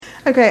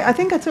Okay, I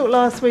think I talked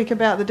last week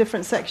about the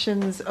different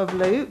sections of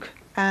Luke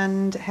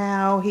and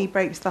how he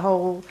breaks the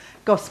whole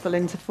gospel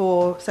into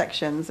 4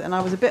 sections. And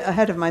I was a bit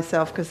ahead of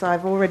myself because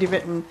I've already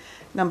written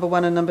number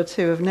 1 and number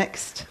 2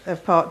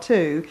 of part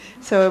 2.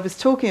 So I was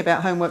talking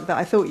about homework that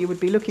I thought you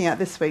would be looking at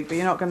this week, but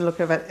you're not going to look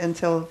at it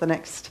until the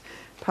next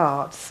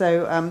part.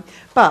 So,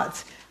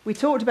 but we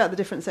talked about the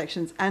different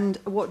sections and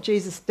what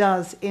Jesus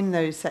does in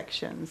those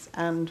sections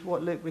and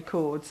what Luke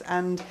records.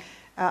 And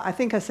I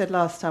think I said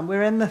last time,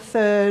 we're in the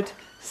 3rd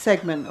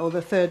segment or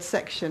the 3rd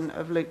section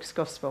of Luke's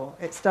Gospel.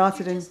 It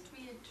started in... Just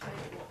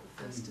reiterate what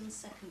the first and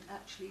second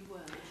actually were.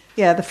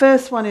 Yeah, the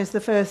first one is the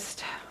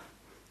first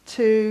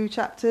 2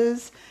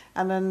 chapters,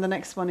 and then the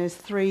next one is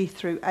 3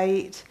 through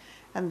 8,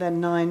 and then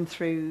 9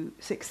 through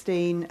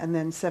 16, and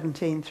then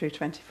 17 through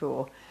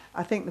 24.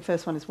 I think the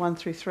first one is 1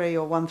 through 3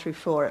 or 1 through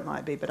 4 it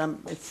might be, but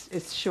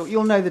it's short.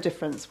 You'll know the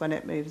difference when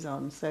it moves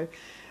on. So,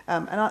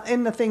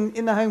 in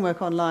the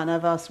homework online,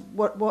 I've asked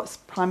what's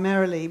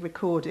primarily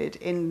recorded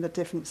in the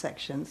different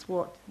sections.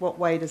 What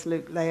way does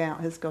Luke lay out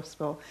his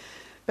gospel?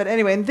 But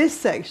anyway, in this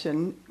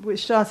section,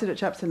 which started at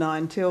chapter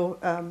 9 till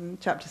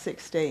chapter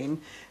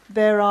 16,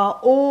 there are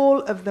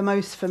all of the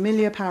most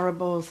familiar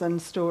parables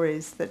and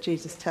stories that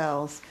Jesus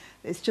tells.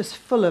 It's just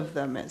full of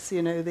them. It's,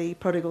 the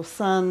prodigal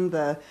son,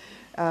 the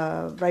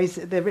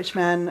rich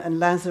man and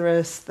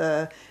Lazarus,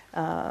 the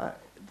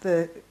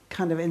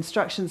kind of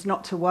instructions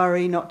not to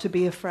worry, not to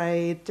be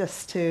afraid,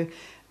 the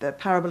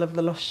parable of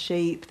the lost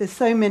sheep. There's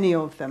so many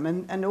of them,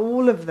 and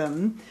all of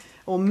them,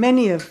 or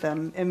many of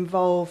them,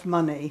 involve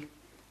money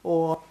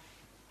or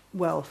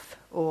wealth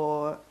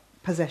or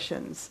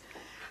possessions.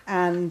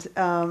 And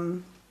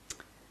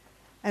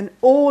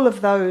all of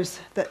those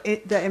that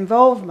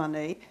involve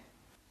money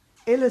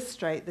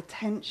illustrate the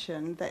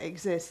tension that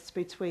exists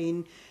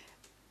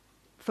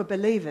for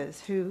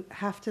believers who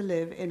have to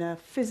live in a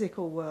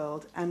physical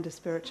world and a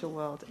spiritual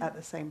world at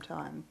the same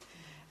time.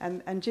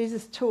 And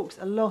Jesus talks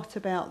a lot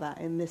about that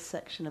in this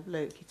section of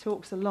Luke. He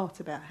talks a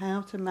lot about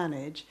how to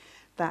manage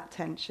that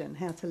tension,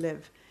 how to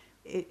live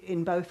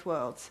in both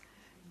worlds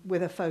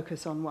with a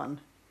focus on one.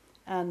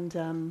 And,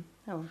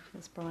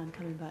 there's Brian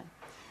coming back.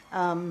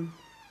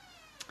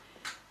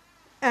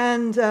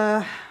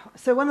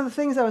 So one of the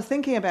things I was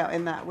thinking about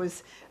in that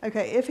was,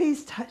 okay, if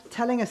he's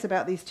telling us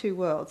about these 2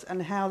 worlds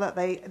and how that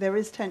there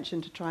is tension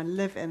to try and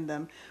live in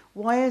them,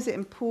 why is it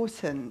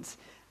important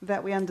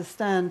that we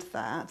understand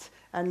that?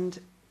 And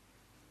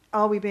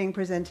are we being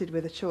presented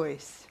with a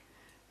choice?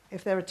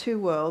 If there are 2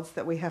 worlds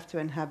that we have to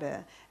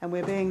inhabit and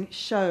we're being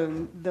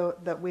shown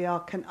that we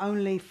can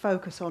only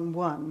focus on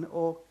one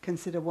or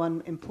consider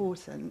one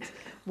important,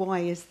 why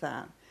is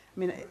that? I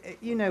mean,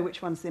 you know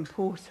which one's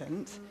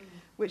important.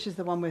 Which is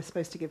the one we're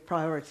supposed to give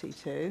priority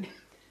to?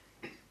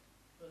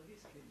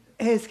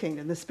 His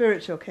kingdom, the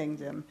spiritual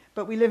kingdom.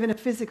 But we live in a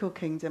physical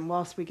kingdom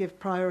whilst we give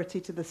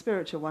priority to the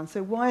spiritual one.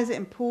 So why is it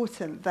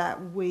important that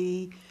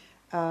we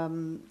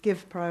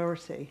give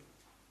priority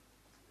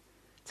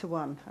to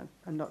one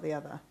and not the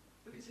other?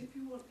 Because if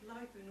you want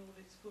life in all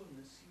its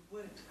fullness, you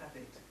won't have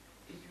it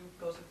if you've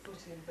got a foot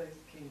in both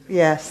kingdoms.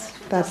 Yes,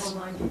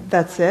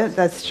 that's it.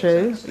 That's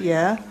true.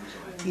 Yeah.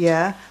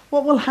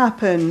 What will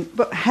happen,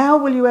 but how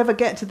will you ever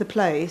get to the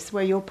place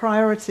where your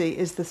priority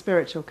is the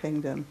spiritual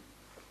kingdom?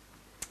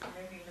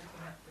 Maybe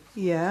looking upwards.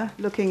 Yeah,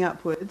 looking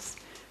upwards.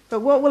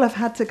 But what will have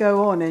had to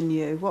go on in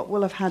you?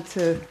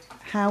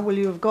 How will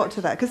you have got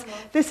to that? Because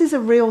this is a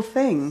real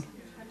thing.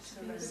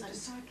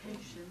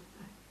 Sanctification.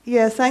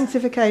 Yeah,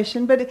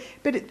 sanctification.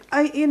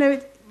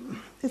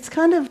 It's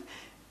kind of...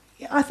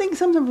 I think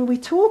sometimes when we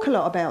talk a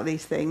lot about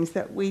these things,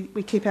 that we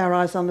keep our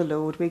eyes on the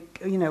Lord.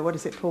 What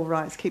is it Paul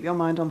writes? Keep your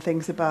mind on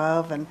things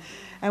above. And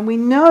we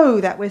know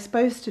that we're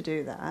supposed to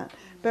do that,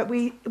 but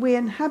we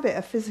inhabit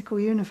a physical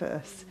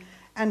universe.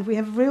 And we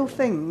have real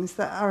things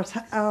that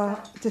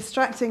are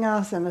distracting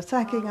us and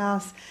attacking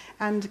us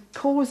and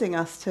causing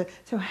us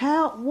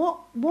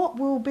what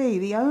will be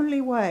the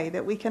only way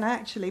that we can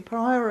actually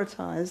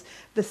prioritise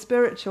the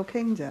spiritual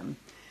kingdom?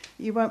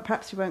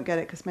 Perhaps you won't get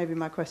it because maybe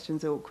my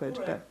question's awkward.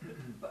 Right.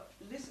 But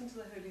listen to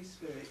the Holy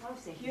Spirit,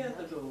 hear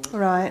the Lord,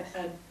 right.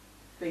 And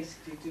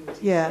basically do what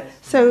he Yeah. says.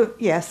 So,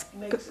 yes. It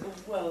makes a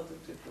world of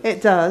difference.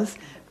 It does.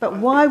 But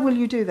why will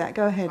you do that?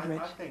 Go ahead,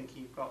 Rich. I think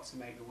you've got to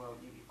make the world,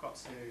 you've got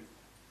to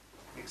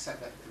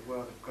accept that the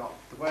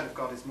Word of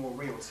God is more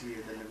real to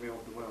you than the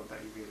world that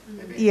you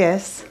live in.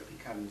 Yes. So it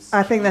becomes,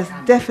 I think that's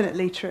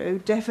definitely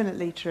true.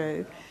 Definitely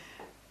true.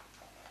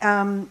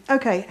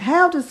 Okay,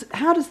 how does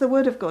the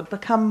Word of God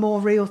become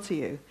more real to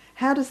you?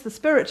 How does the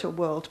spiritual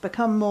world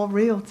become more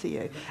real to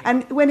you?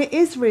 And when it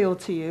is real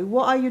to you,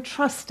 what are you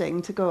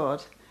trusting to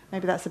God?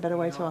 Maybe that's a better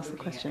way to ask the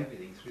question.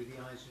 Everything through the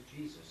eyes of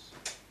Jesus.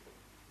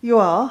 You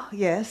are,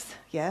 yes,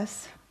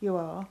 you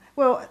are.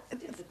 Well,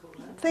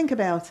 think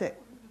about it.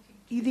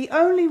 The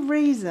only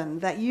reason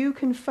that you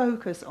can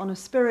focus on a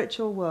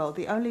spiritual world,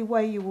 the only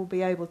way you will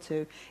be able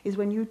to, is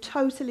when you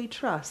totally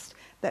trust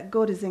that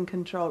God is in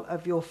control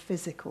of your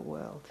physical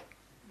world,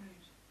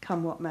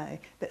 come what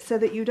may. So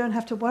that you don't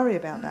have to worry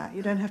about that.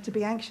 You don't have to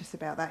be anxious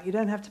about that. You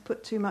don't have to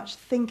put too much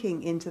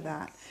thinking into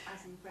that.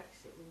 As in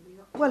Brexit, we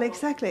Well,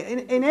 exactly.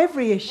 In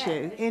every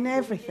issue, in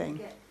everything.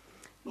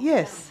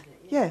 Yes,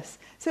 yes.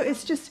 So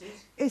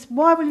it's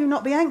why will you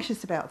not be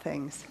anxious about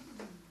things?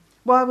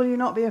 Why will you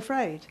not be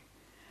afraid?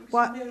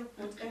 Because you know,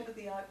 whatever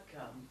the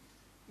outcome,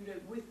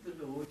 with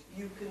the Lord,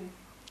 you can...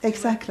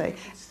 Exactly. You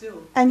can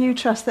still... And you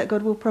trust that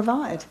God will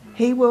provide.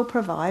 He will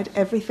provide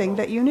everything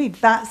that you need.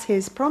 That's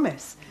his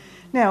promise.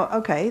 Now,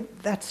 okay,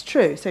 that's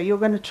true. So you're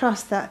going to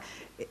trust that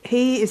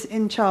he is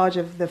in charge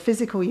of the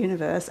physical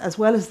universe as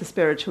well as the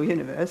spiritual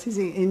universe. He's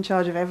in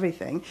charge of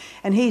everything.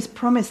 And he's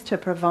promised to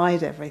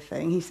provide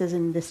everything. He says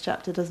in this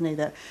chapter, doesn't he,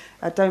 that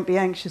don't be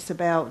anxious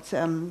about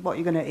what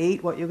you're going to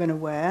eat, what you're going to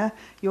wear.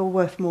 You're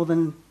worth more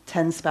than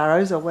 10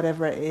 sparrows or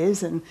whatever it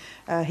is, and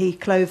he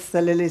clothes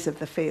the lilies of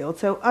the field.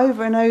 So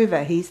over and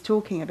over he's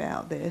talking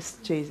about this,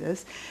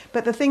 Jesus.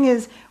 But the thing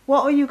is,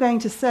 what are you going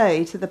to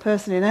say to the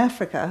person in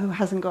Africa who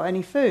hasn't got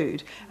any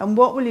food? And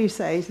what will you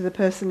say to the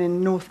person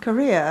in North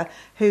Korea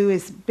who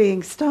is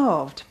being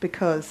starved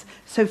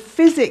so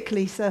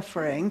physically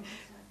suffering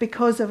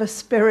because of a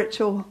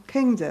spiritual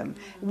kingdom?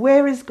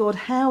 Where is God?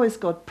 How is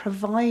God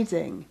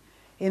providing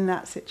in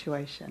that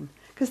situation?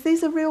 Because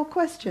these are real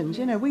questions.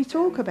 We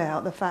talk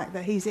about the fact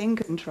that he's in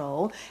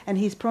control and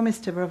he's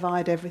promised to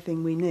provide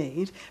everything we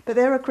need, but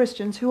there are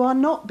Christians who are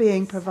not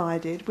being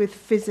provided with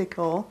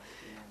physical,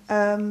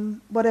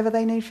 whatever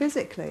they need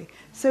physically.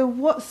 So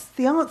what's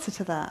the answer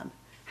to that?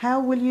 How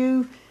will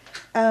you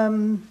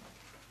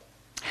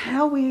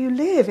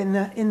live in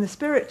the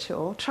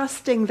spiritual,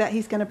 trusting that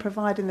he's going to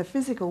provide in the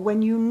physical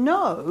when you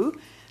know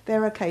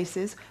there are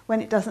cases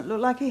when it doesn't look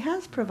like he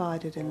has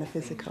provided in the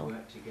physical? All things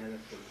work together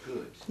for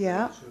good.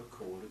 Yeah. Those who are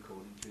called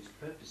according to his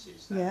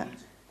purposes. That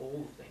means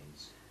all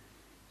things.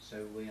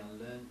 So we are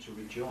learned to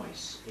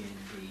rejoice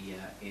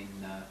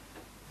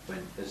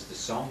when, as the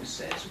song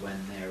says, when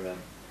there are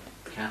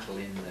cattle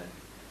in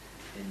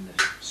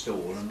the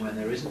stall and when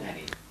there isn't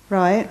any.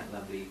 Right. That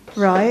lovely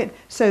Right.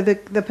 So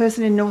the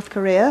person in North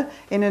Korea,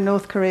 in a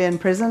North Korean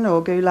prison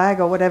or gulag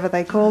or whatever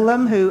they call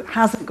them, who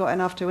hasn't got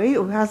enough to eat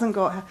or who hasn't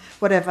got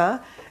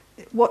whatever,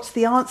 what's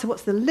the answer?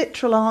 What's the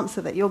literal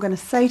answer that you're going to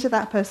say to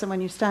that person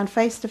when you stand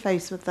face to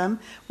face with them?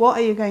 What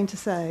are you going to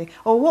say?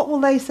 Or what will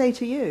they say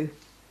to you?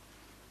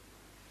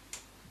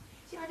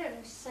 See, I don't know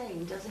if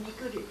saying does any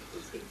good.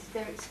 It's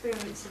their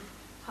experience of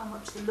how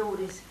much the Lord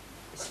is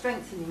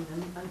strengthening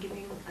them and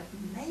giving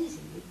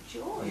amazingly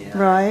joy. Yeah.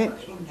 Right.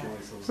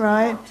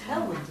 Right. You can't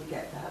tell them to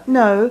get that.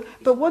 No,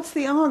 but what's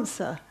the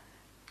answer?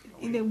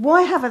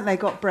 Why haven't they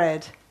got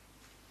bread?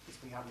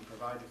 Because we haven't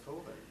provided for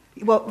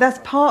them. Well, that's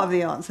part of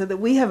the answer, that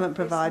we haven't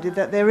provided,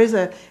 that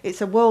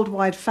it's a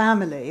worldwide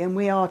family and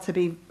we are to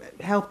be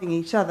helping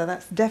each other.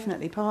 That's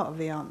definitely part of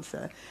the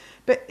answer.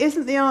 But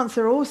isn't the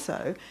answer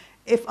also,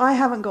 if I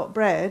haven't got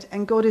bread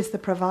and God is the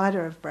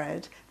provider of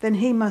bread, then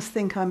he must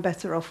think I'm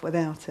better off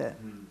without it.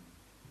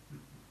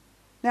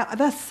 Now,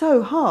 that's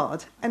so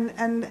hard.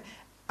 And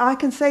I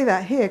can say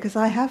that here because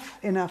I have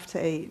enough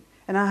to eat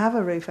and I have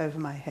a roof over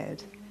my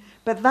head.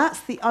 But that's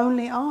the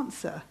only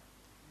answer.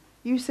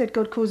 You said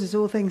God causes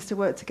all things to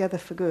work together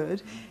for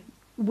good.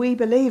 We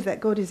believe that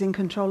God is in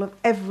control of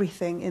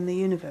everything in the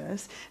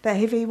universe, that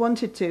if he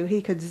wanted to,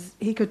 he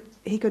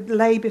could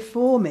lay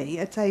before me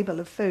a table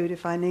of food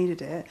if I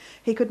needed it.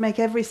 He could make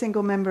every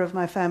single member of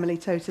my family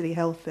totally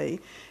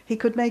healthy. He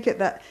could make it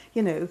that,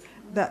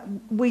 that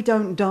we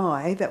don't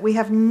die, that we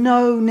have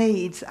no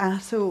needs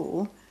at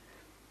all.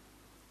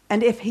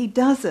 And if he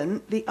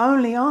doesn't, the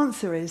only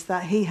answer is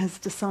that he has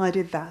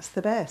decided that's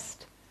the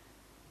best.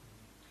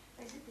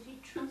 Is it that he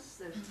trusts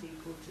those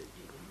people to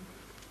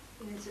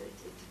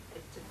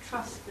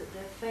trust that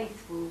their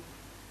faith will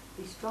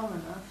be strong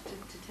enough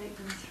to take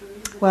them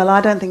through? Well, I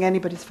don't think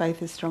anybody's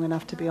faith is strong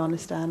enough, to be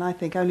honest, Anne. I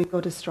think only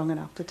God is strong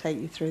enough to take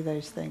you through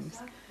those things.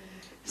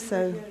 So,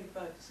 We're hearing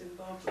about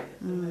Zimbabwe at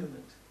the moment,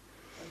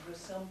 and where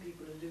some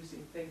people are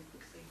losing faith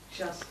because they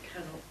just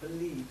cannot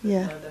believe that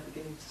now they're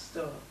beginning to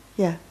starve.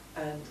 yeah,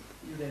 And,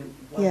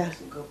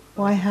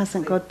 why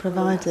hasn't God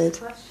provided?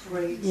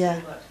 Prayed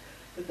Yeah. so much.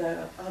 But there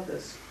are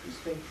others whose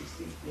faith is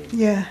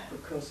deepening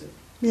because of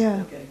what Yeah.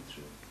 they're going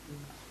through.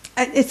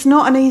 It's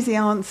not an easy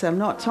answer. I'm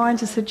not trying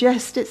to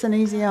suggest it's an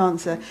easy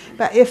answer.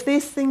 But if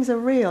these things are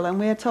real and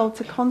we are told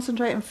to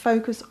concentrate and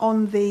focus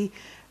on the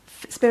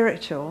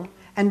spiritual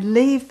and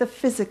leave the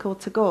physical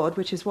to God,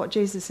 which is what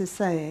Jesus is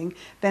saying,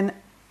 then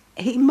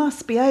he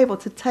must be able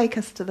to take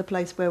us to the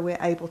place where we're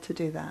able to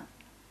do that.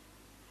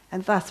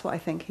 And that's what I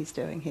think he's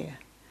doing here.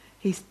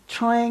 He's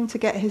trying to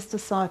get his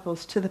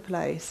disciples to the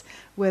place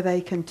where they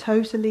can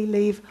totally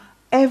leave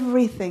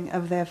everything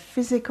of their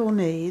physical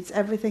needs,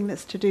 everything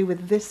that's to do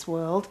with this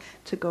world,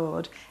 to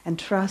God, and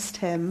trust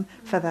him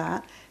for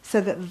that, so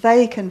that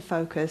they can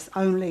focus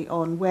only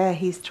on where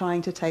he's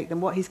trying to take them,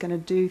 what he's going to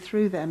do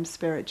through them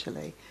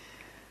spiritually.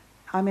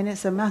 I mean,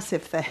 it's a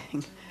massive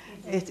thing.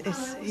 It's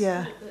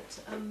yeah.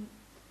 That,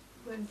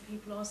 when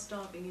people are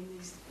starving in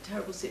these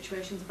terrible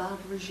situations, bad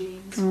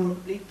regimes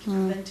probably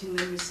preventing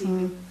them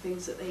receiving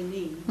things that they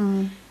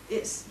need,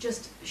 it's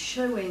just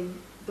showing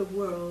the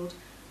world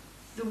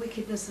the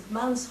wickedness of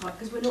man's heart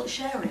because we're not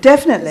sharing.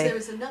 Definitely.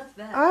 Because there is enough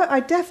there. I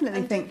definitely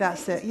And think don't you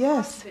that's it, part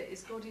yes. of it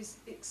is God is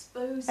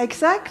exposing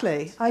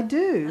Exactly, that? I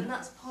do. And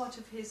that's part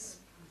of his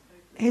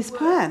His work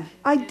plan.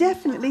 I in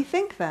definitely that.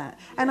 think that.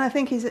 And I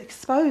think he's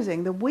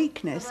exposing the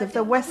weakness And I of the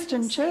don't- I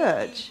Western wouldn't say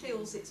church. He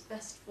feels it's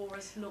best for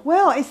us not.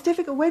 Well, it's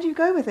difficult. Where do you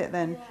go with it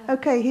then? Yeah.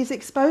 Okay, he's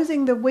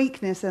exposing the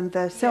weakness and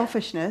the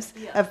selfishness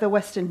Yeah. of the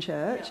Western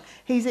church. Yeah.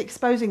 He's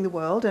exposing the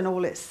world and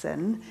all its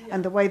sin Yeah.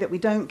 and the way that we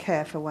don't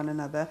care for one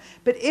another.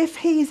 But if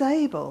he's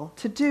able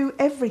to do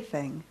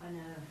everything, I know.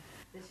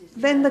 This is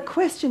then the great.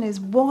 question is,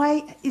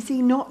 why is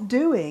he not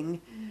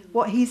doing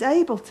what he's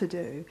able to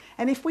do?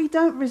 And if we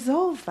don't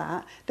resolve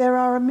that, there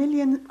are a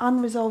million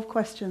unresolved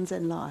questions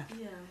in life.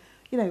 Yeah.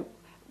 You know,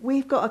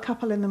 we've got a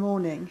couple in the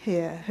morning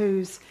here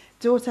whose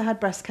daughter had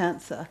breast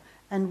cancer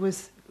and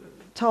was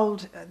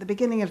told at the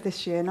beginning of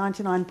this year,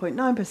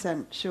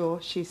 99.9% sure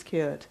she's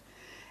cured.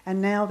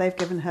 And now they've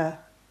given her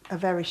a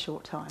very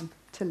short time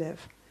to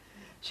live.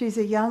 She's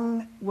a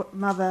young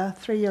mother,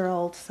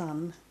 3-year-old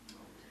son.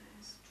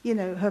 You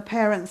know, her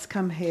parents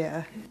come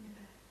here.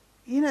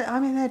 You know, I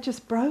mean, they're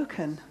just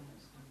broken.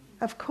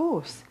 Of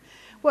course.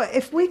 Well,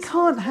 if we It's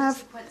all can't the have...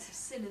 consequence of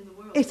sin in the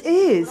world. It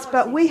is,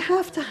 but we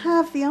have to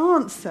have the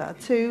answer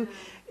to,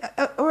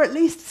 or at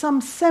least some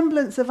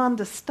semblance of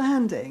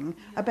understanding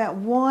about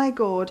why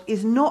God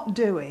is not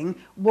doing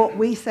what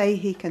we say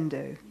he can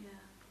do. Yeah.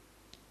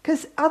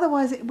 Because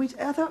otherwise,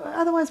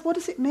 otherwise, what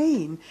does it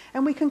mean?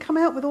 And we can come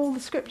out with all the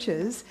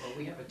scriptures. Well,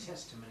 we have a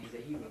testimony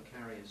that he will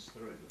carry us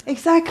through.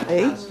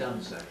 Exactly. And has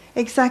done so.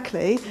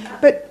 Exactly.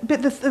 But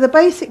the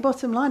basic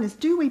bottom line is,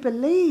 do we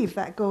believe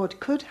that God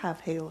could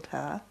have healed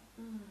her?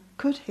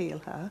 Could heal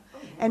her?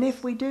 And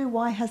if we do,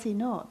 why has he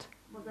not?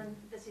 Well, then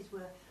this is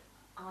where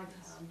I've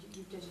found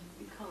you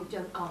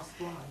don't ask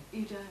why.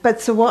 You don't. But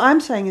so what I'm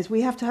saying is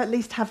we have to at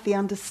least have the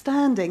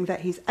understanding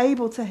that he's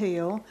able to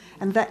heal,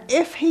 and that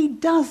if he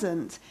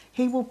doesn't,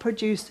 he will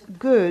produce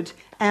good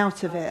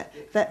out of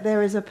it. That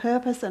there is a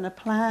purpose and a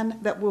plan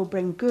that will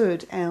bring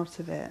good out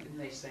of it. Didn't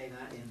they say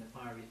that in the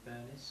fiery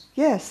furnace?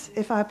 Yes,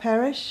 if I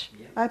perish,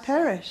 Yeah. I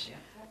perish. Yeah.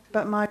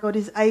 But my God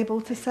is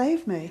able to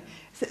save me.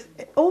 So,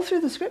 all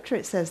through the scripture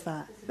it says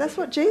that. That's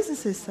what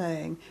Jesus is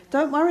saying.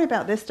 Don't worry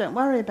about this, don't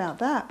worry about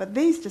that. But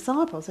these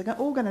disciples are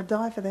all going to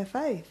die for their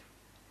faith.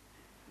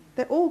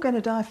 They're all going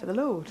to die for the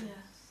Lord. Yes.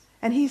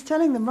 And he's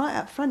telling them right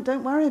up front,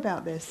 don't worry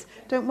about this.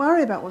 Don't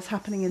worry about what's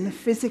happening in the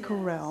physical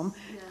realm.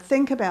 Yeah.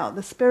 Think about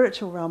the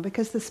spiritual realm,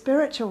 because the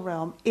spiritual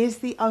realm is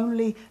the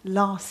only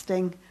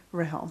lasting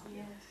realm.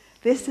 Yes.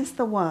 This is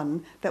the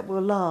one that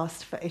will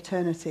last for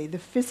eternity. The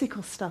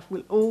physical stuff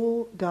will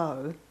all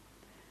go.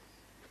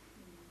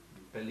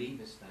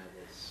 Believest thou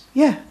this?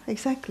 Yeah,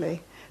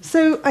 exactly.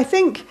 So I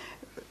think,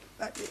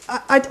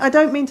 I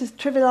don't mean to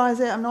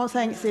trivialise it. I'm not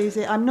saying it's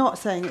easy. I'm not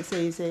saying it's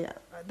easy.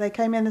 They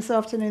came in this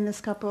afternoon,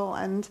 this couple,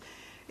 and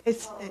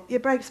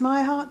it breaks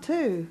my heart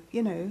too,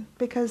 you know,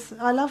 because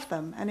I love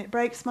them, and it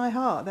breaks my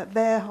heart that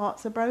their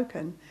hearts are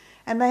broken,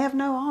 and they have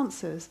no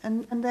answers,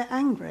 and they're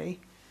angry,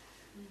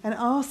 and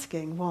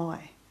asking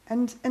why.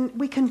 And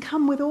we can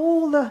come with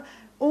all the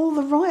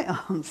right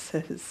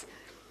answers,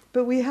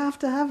 but we have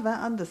to have that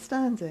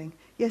understanding.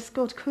 Yes,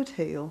 God could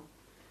heal,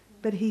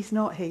 but he's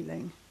not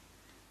healing.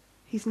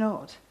 He's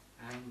not.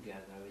 Anger,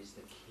 though, is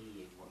the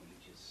key in what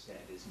you just said,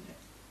 isn't it?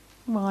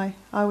 Why?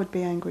 I would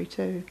be angry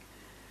too.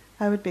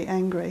 I would be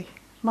angry.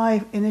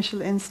 My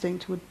initial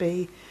instinct would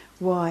be,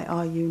 why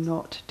are you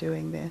not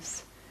doing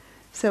this?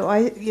 So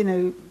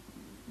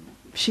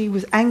she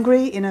was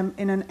angry in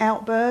an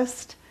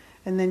outburst,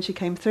 and then she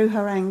came through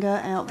her anger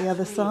out the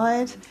other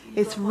side.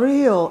 It's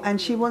real, and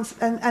she wants,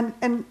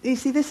 and you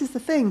see, this is the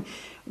thing.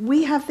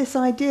 We have this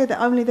idea that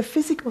only the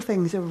physical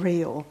things are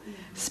real.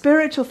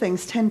 Spiritual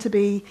things tend to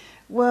be,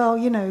 well,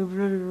 you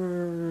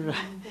know,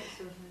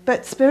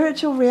 but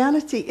spiritual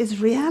reality is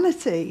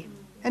reality.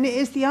 And it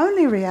is the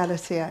only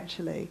reality,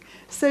 actually.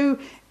 So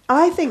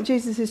I think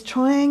Jesus is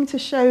trying to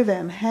show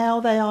them how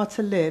they are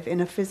to live in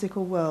a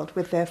physical world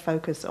with their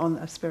focus on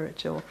a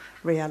spiritual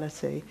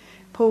reality.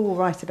 Paul will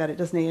write about it,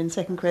 doesn't he? In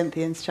 2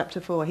 Corinthians chapter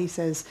 4, he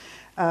says,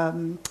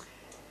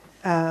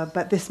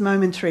 but this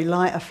momentary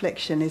light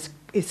affliction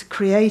is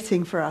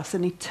creating for us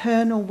an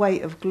eternal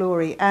weight of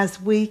glory as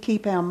we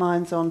keep our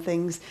minds on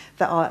things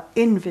that are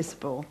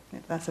invisible.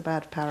 That's a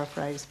bad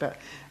paraphrase, but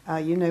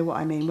you know what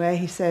I mean, where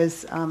he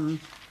says...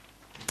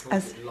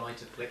 As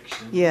light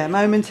affliction. Yeah,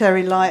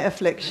 momentary light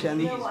affliction.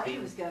 You know what he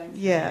was going for.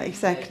 Yeah,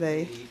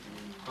 exactly. He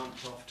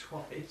pumped off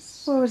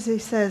twice. What was he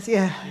says?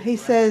 Yeah, he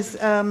says,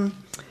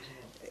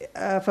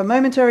 for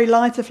momentary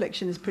light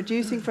affliction is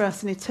producing for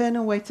us an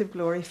eternal weight of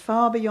glory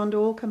far beyond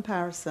all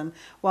comparison,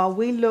 while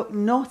we look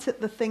not at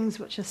the things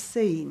which are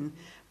seen,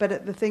 but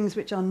at the things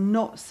which are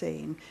not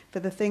seen. For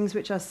the things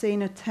which are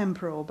seen are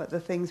temporal, but the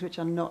things which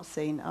are not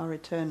seen are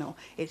eternal.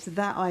 It's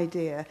that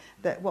idea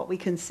that what we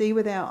can see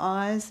with our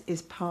eyes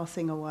is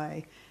passing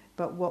away,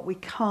 but what we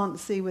can't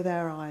see with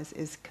our eyes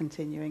is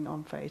continuing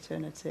on for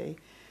eternity.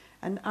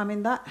 And I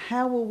mean,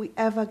 how will we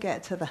ever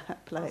get to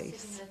that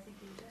place?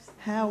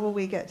 How will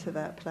we get to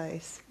that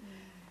place?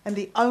 And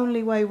the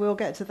only way we'll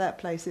get to that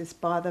place is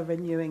by the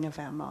renewing of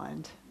our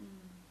mind.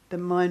 The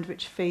mind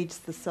which feeds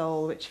the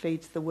soul, which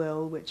feeds the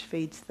will, which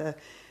feeds the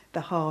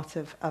heart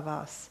of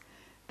us.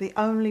 The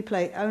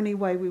only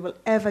way we will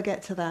ever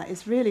get to that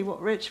is really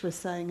what Rich was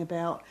saying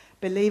about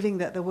believing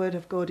that the Word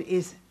of God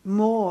is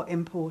more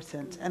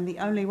important. And the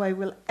only way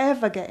we'll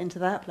ever get into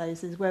that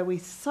place is where we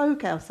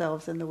soak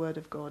ourselves in the Word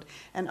of God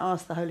and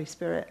ask the Holy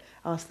Spirit,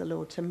 ask the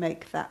Lord to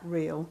make that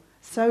real,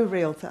 so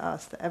real to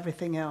us that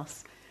everything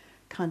else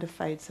kind of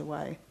fades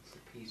away. It's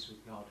the peace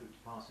with God which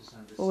passes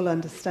understanding. All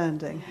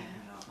understanding. Keeping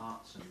our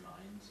hearts and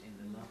minds in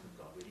the love of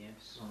God, with the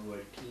emphasis on the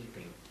word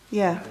keeping.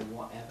 Yeah. No matter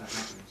whatever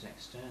happens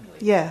externally.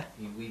 Yeah.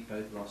 I mean, we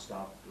both lost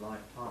our life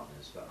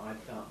partners, but I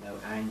felt no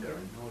anger,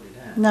 and nor did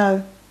Anne.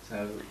 No.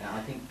 So I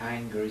think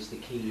anger is the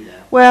key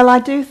there. Well, I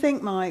do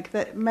think, Mike,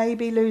 that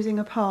maybe losing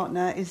a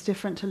partner is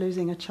different to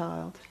losing a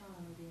child.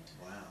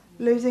 Wow.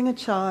 Losing a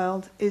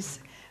child is,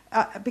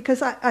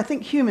 because I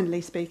think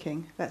humanly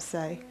speaking, let's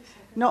say,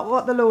 not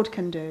what the Lord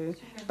can do,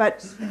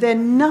 but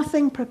then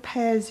nothing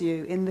prepares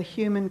you in the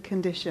human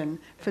condition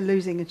for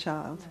losing a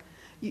child.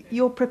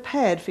 You're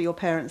prepared for your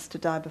parents to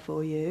die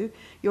before you.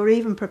 You're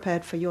even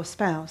prepared for your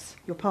spouse,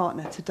 your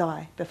partner, to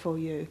die before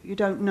you. You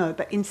don't know,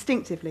 but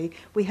instinctively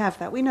we have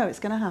that. We know it's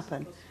going to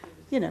happen.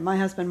 You know, my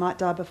husband might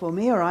die before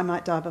me, or I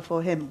might die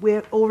before him.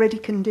 We're already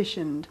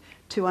conditioned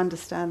to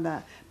understand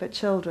that. But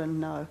children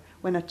know.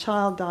 When a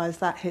child dies,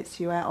 that hits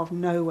you out of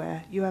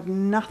nowhere. You have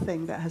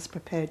nothing that has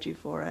prepared you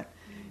for it.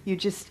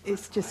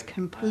 It's just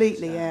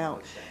completely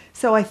out.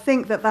 So I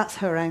think that's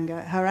her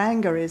anger. Her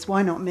anger is,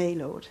 why not me,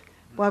 Lord?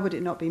 Why would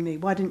it not be me?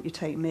 Why didn't you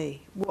take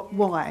me?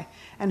 Why?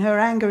 And her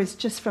anger is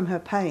just from her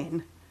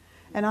pain.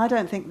 And I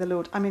don't think the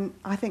Lord,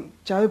 I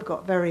think Job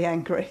got very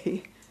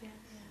angry.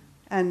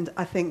 And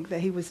I think that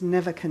he was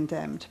never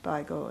condemned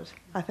by God.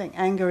 I think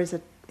anger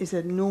is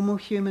a normal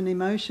human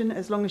emotion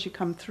as long as you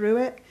come through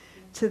it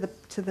to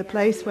the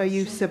place where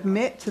you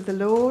submit to the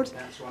Lord.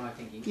 That's why I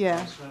think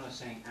Yeah. when I was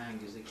saying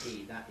anger is the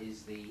key, that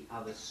is the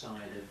other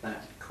side of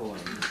that coin,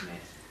 isn't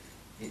it?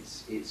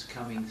 It's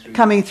coming through.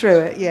 Coming through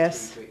it,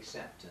 yes. Through to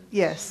acceptance.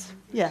 Yes,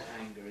 yeah.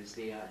 Anger is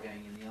the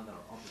going in the other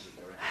opposite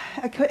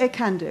direction. It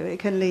can do. It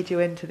can lead you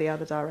into the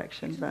other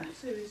direction. But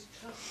Also is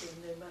trusting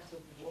no matter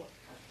what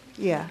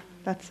happens. yeah,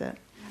 that's it.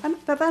 And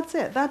that's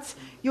it. That's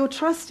you're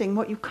trusting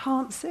what you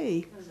can't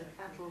see.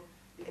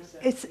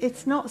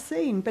 It's not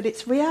seen, but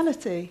it's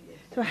reality.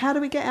 So how do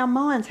we get our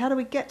minds? How do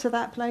we get to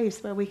that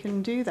place where we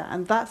can do that?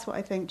 And that's what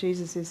I think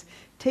Jesus is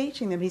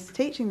teaching them. He's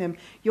teaching them,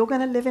 you're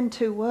going to live in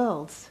two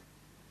worlds.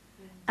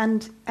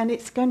 And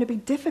it's going to be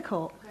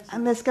difficult.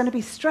 And there's going to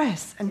be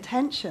stress and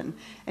tension.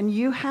 And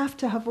you have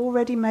to have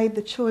already made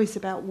the choice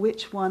about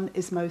which one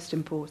is most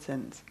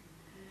important.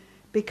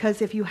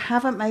 Because if you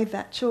haven't made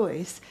that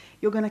choice,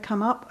 you're going to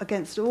come up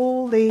against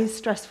all these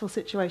stressful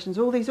situations,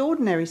 all these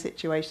ordinary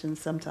situations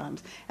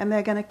sometimes, and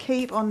they're going to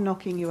keep on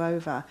knocking you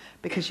over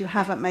because you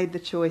haven't made the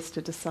choice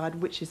to decide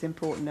which is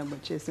important and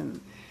which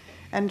isn't.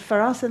 And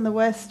for us in the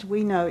West,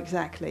 we know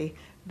exactly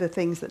the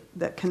things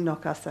that can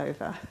knock us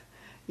over.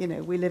 You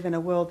know, we live in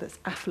a world that's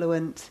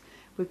affluent.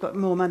 We've got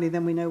more money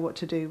than we know what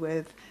to do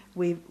with.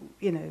 We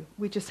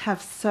just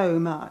have so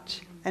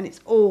much, and it's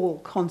all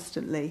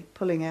constantly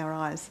pulling our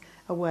eyes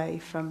away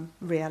from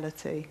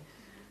reality.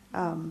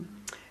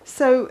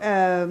 So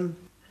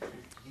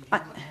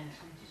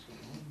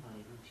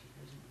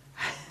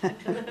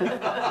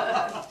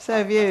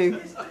have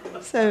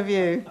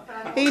you.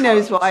 He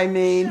knows what I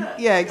mean.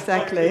 Yeah,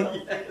 exactly.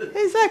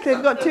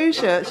 We've got two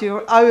shirts.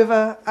 You're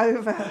over,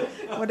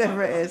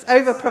 whatever it is,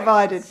 over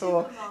provided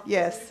for.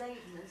 Yes.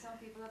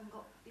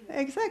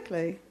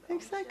 Exactly.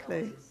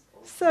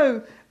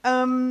 So,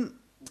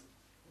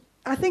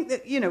 I think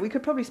that, we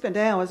could probably spend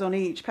hours on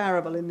each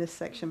parable in this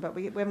section, but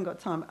we haven't got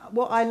time.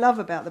 What I love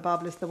about the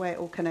Bible is the way it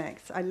all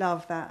connects. I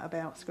love that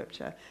about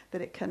Scripture,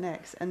 that it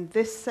connects. And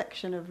this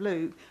section of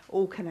Luke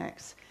all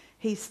connects.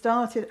 He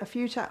started a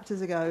few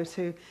chapters ago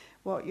to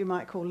what you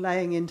might call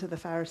laying into the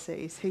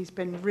Pharisees. He's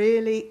been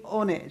really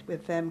on it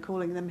with them,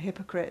 calling them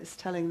hypocrites,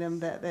 telling them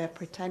that they're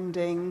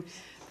pretending,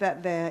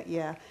 that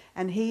they're,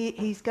 And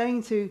he's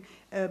going to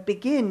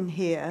begin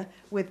here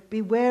with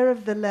beware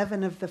of the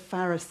leaven of the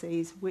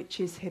Pharisees, which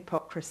is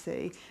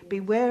hypocrisy.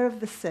 Beware of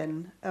the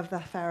sin of the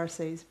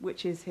Pharisees,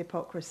 which is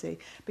hypocrisy.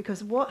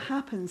 Because what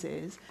happens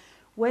is,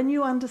 when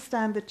you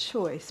understand the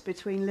choice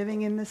between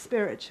living in the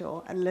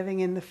spiritual and living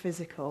in the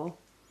physical,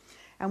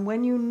 and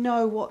when you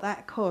know what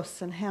that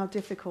costs and how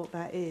difficult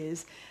that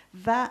is,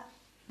 that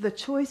the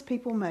choice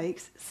people make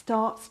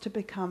starts to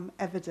become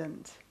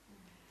evident.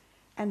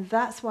 And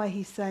that's why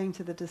he's saying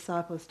to the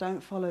disciples,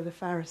 don't follow the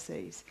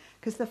Pharisees.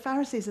 Because the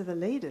Pharisees are the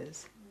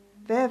leaders.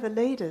 They're the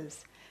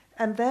leaders.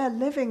 And they're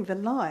living the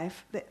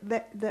life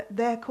that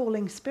they're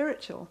calling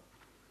spiritual.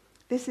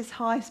 This is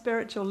high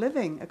spiritual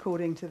living,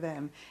 according to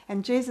them.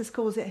 And Jesus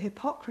calls it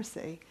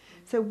hypocrisy.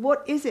 So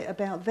what is it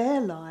about their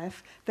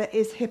life that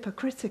is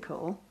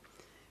hypocritical,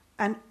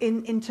 and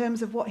in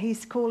terms of what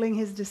he's calling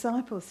his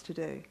disciples to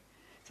do?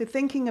 So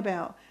thinking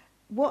about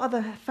what are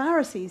the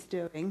Pharisees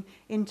doing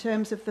in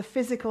terms of the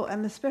physical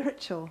and the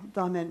spiritual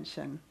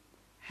dimension?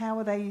 How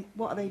are they,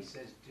 what are they... He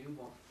says, do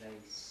what they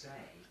say,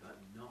 but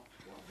not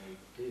what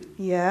they do.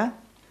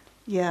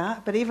 Yeah,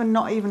 but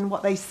not even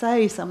what they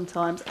say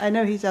sometimes. I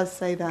know he does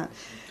say that.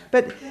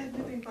 But they're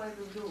living by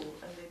the law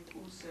and they've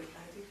also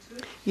added to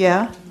it.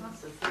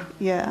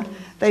 yeah,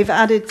 they've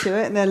added to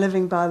it and they're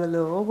living by the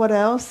law. What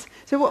else?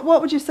 So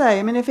what would you say?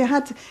 I mean, if you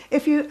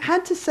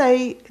had to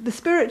say the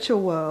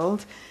spiritual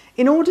world,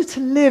 in order to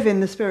live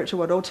in the spiritual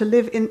world, or to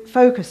live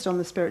focused on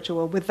the spiritual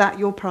world, with that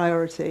your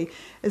priority,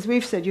 as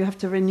we've said, you have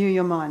to renew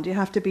your mind. You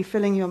have to be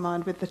filling your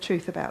mind with the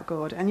truth about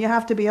God. And you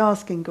have to be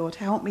asking God,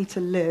 help me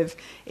to live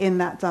in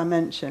that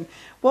dimension.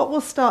 What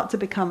will start to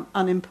become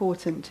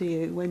unimportant to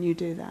you when you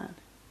do that?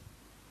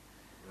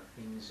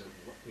 The things of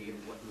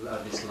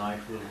what this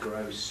life will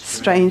grow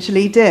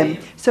strangely dim.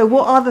 So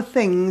what are the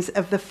things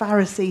of the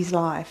Pharisees'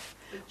 life?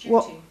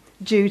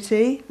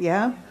 Duty,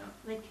 yeah.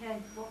 They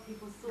cared what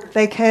people thought.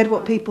 They cared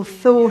what people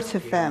thought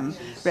of them.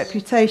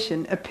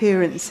 Reputation,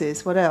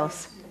 appearances, what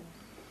else?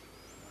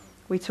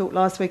 We talked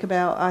last week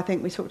about, I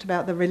think we talked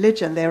about the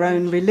religion, their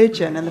own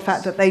religion, and the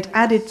fact that they'd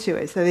added to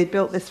it, so they'd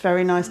built this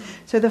very nice...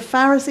 So the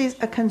Pharisees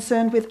are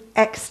concerned with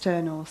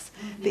externals,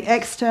 the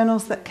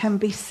externals that can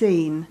be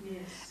seen,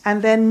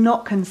 and they're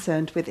not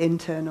concerned with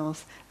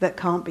internals that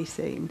can't be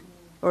seen,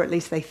 or at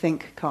least they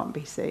think can't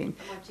be seen.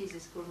 What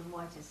Jesus called them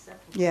white as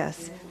sepulchres.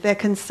 Yes, they're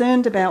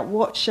concerned about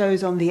what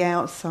shows on the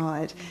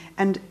outside.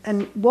 And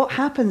what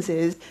happens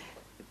is,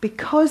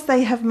 because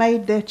they have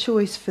made their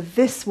choice for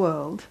this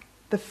world,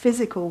 the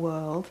physical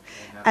world,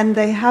 and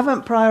they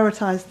haven't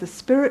prioritized the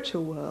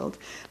spiritual world,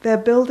 they're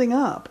building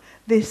up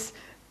this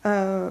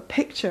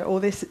picture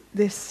or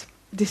this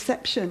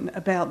deception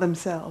about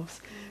themselves,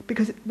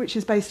 which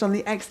is based on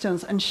the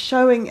externals and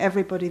showing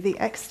everybody the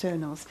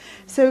externals.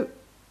 So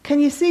can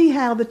you see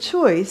how the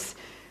choice,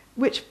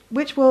 which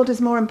world is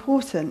more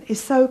important,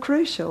 is so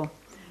crucial?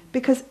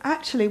 Because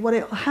actually what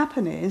it will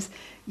happen is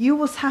you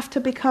will have to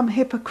become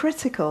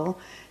hypocritical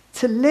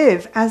to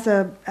live as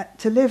a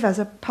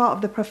part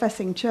of the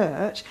professing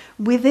church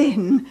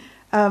within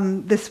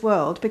this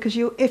world, because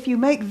if you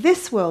make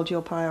this world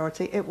your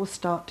priority, it will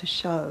start to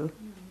show.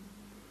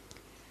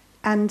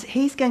 And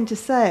he's going to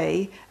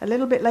say a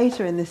little bit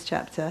later in this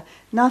chapter,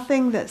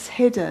 nothing that's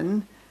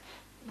hidden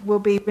will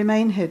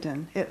remain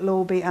hidden. It'll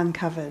all be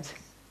uncovered.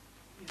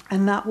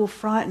 And that will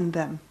frighten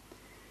them.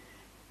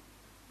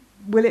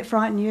 Will it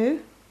frighten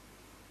you?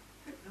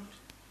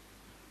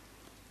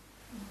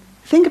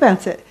 Think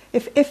about it.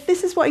 If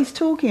this is what he's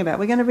talking about,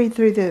 we're going to read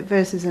through the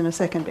verses in a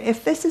second, but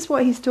if this is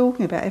what he's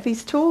talking about, if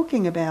he's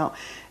talking about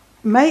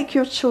make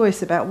your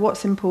choice about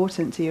what's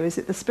important to you, is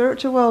it the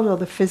spiritual world or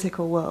the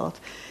physical world?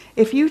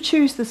 If you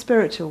choose the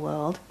spiritual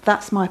world,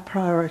 that's my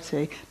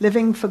priority.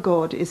 Living for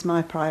God is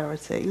my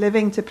priority.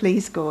 Living to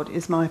please God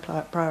is my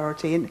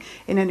priority in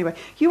any way.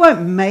 You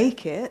won't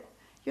make it.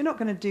 You're not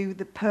going to do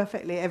the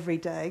perfectly every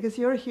day because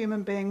you're a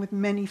human being with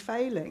many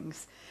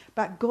failings.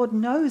 But God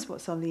knows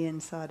what's on the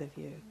inside of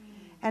you.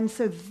 And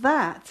so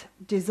that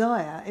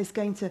desire is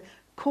going to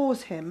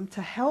cause him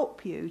to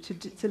help you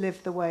to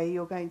live the way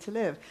you're going to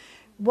live.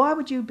 Why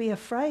would you be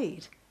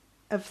afraid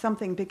of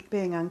something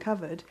being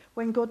uncovered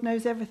when God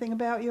knows everything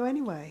about you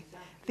anyway?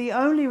 The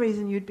only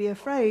reason you'd be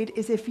afraid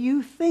is if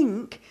you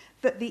think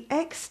that the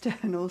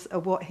externals are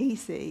what he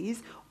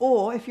sees,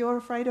 or if you're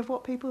afraid of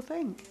what people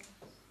think.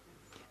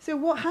 So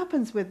what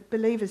happens with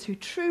believers who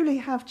truly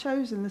have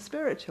chosen the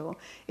spiritual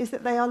is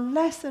that they are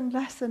less and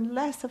less and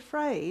less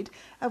afraid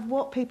of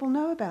what people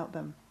know about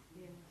them.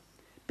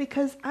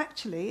 Because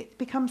actually it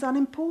becomes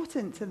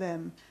unimportant to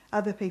them,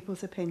 other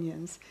people's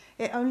opinions.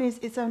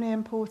 It's only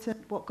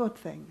important what God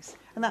thinks.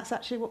 And that's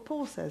actually what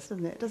Paul says,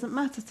 doesn't it? It doesn't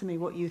matter to me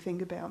what you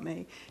think about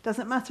me. It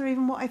doesn't matter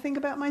even what I think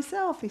about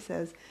myself, he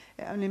says.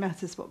 It only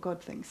matters what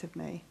God thinks of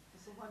me.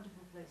 It's a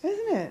wonderful place.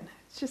 Isn't it?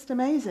 It's just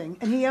amazing.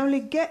 And he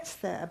only gets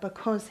there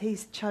because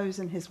he's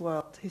chosen his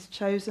world. He's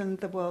chosen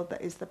the world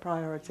that is the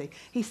priority.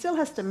 He still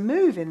has to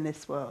move in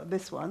this world,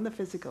 this one, the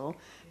physical,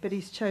 but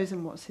he's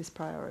chosen what's his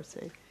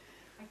priority.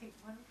 I think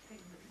one thing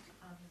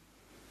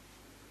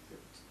that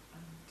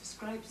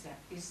describes that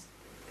is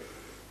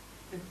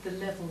the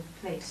level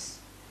place.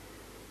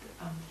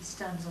 He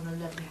stands on a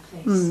level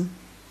place.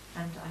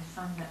 And I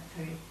find that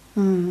very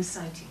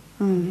exciting.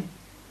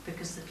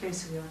 Because the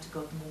closer we are to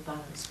God, the more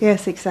balanced.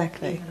 Yes,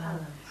 exactly. Even on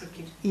a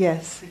crooked,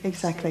 Yes, crooked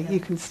exactly. stay You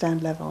level. can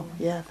stand level.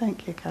 Yeah,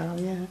 thank you, Carol.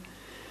 Yeah.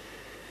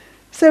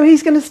 So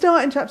he's going to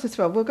start in chapter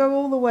 12. We'll go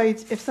all the way,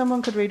 if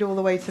someone could read all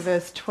the way to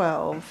verse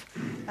 12.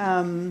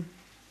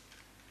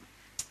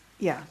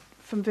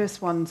 From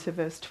verse 1 to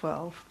verse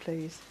 12,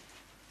 please.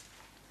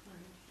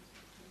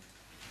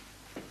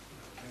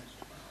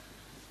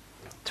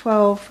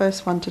 12,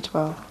 verse 1 to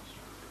 12.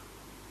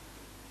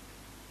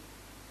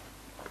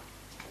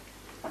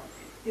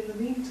 In the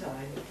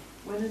meantime,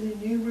 when an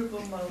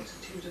innumerable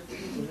multitude of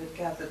people had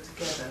gathered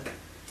together,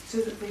 so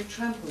that they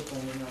trampled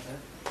one another,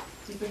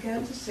 he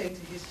began to say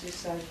to his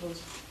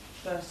disciples,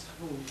 first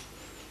of all,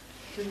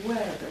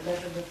 beware the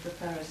leaven of the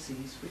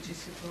Pharisees, which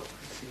is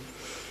hypocrisy.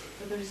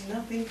 For there is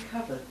nothing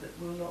covered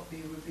that will not be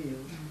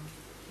revealed,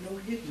 nor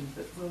hidden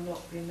that will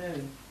not be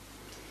known.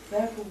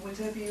 Therefore,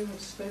 whatever you have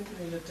spoken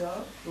in the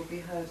dark will be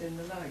heard in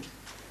the light.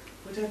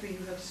 Whatever you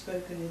have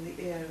spoken in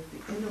the ear of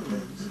the inner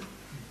ones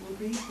will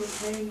be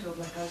proclaimed on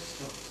the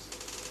housetops.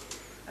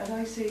 And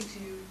I say to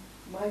you,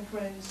 my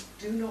friends,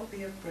 do not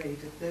be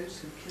afraid of those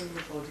who kill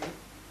the body,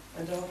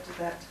 and after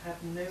that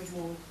have no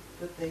more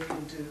that they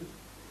can do.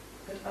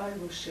 But I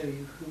will show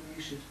you whom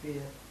you should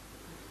fear.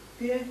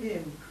 Fear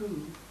him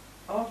who,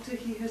 after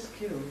he has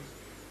killed,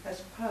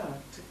 has power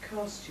to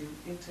cast you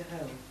into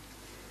hell.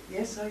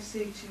 Yes, I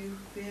say to you,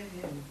 fear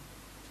him.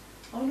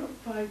 Are not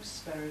 5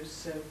 sparrows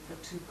sold for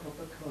 2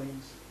 copper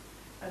coins,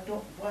 and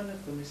not one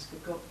of them is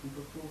forgotten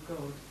before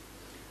God?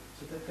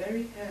 So the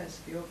very hairs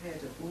of your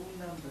head are all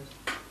numbered.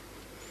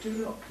 Do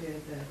not fear,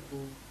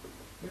 therefore.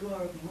 You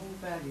are of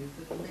more value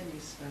than many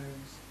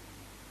sparrows.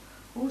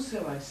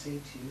 Also I say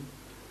to you,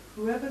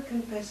 whoever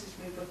confesses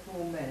me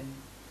before men,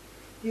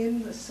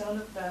 him the Son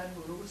of Man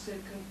will also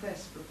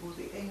confess before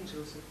the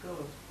angels of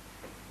God.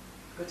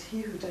 But he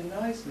who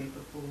denies me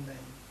before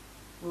men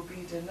will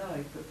be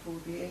denied before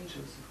the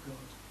angels of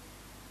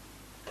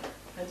God.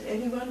 And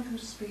anyone who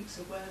speaks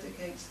a word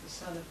against the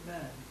Son of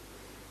Man,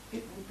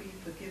 it will be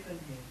forgiven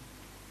him.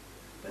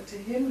 But to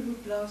him who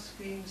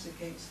blasphemes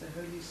against the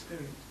Holy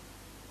Spirit,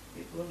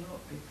 it will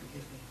not be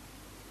forgiven.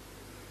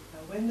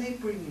 Now when they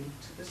bring you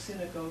to the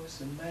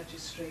synagogues and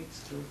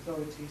magistrates or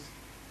authorities,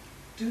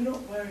 do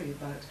not worry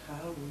about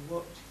how or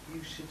what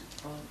you should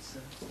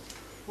answer,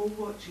 or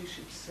what you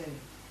should say,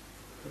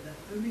 for the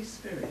Holy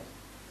Spirit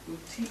will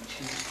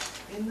teach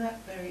you in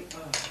that very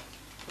hour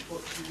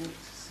what you ought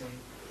to say.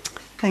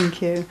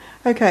 Thank you.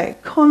 Okay,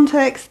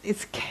 context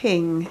is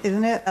king,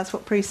 isn't it? That's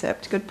what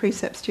good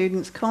precept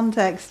students,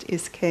 context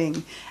is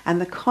king. And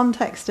the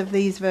context of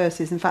these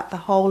verses, in fact the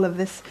whole of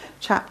this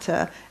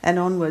chapter and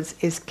onwards,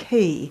 is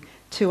key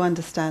to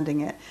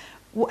understanding it.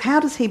 How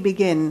does he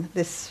begin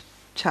this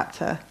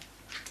chapter?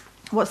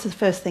 What's the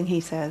first thing he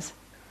says?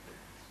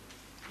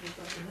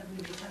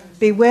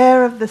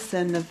 Beware of the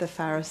sin of the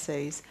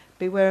Pharisees.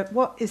 Beware.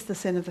 What is the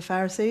sin of the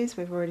Pharisees?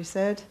 We've already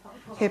said.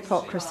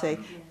 Hypocrisy.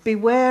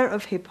 Beware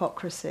of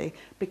hypocrisy,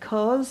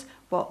 because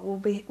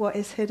what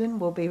is hidden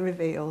will be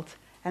revealed,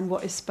 and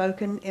what is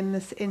spoken in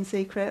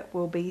secret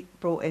will be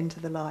brought into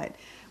the light.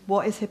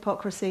 What is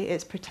hypocrisy?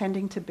 It's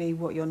pretending to be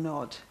what you're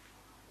not.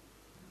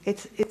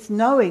 It's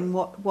knowing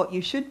what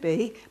you should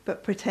be,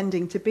 but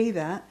pretending to be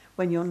that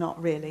when you're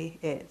not really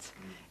it.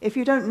 If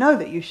you don't know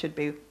that you should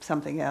be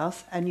something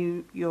else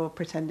and you're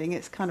pretending,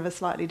 it's kind of a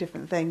slightly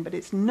different thing, but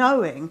it's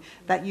knowing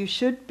that you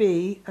should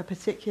be a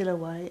particular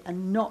way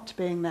and not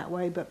being that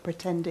way, but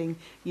pretending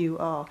you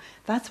are.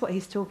 That's what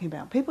he's talking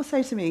about. People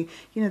say to me,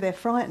 they're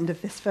frightened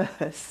of this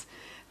verse,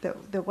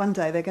 that one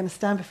day they're going to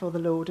stand before the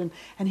Lord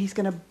and he's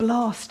going to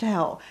blast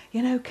out,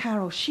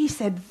 Carol, she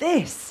said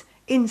this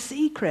in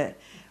secret.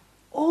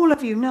 All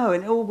of you know,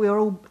 and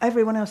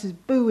everyone else is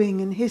booing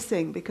and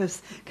hissing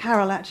because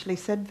Carol actually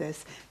said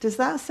this. Does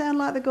that sound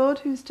like the God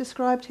who's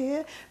described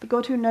here? The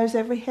God who knows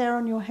every hair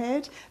on your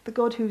head? The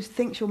God who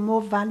thinks you're more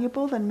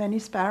valuable than many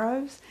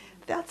sparrows?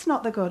 That's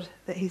not the God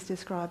that he's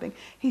describing.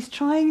 He's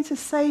trying to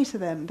say to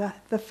them that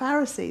the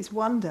Pharisees,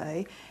 one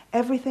day,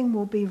 everything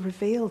will be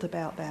revealed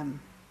about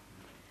them.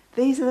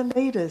 These are the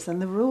leaders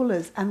and the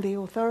rulers and the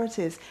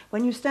authorities.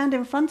 When you stand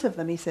in front of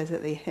them, he says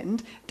at the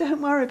end,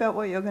 don't worry about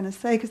what you're going to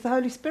say, because the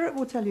Holy Spirit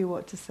will tell you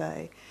what to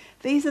say.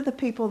 These are the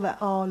people that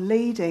are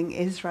leading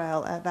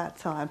Israel at that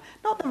time.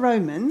 Not the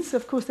Romans,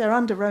 of course they're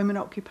under Roman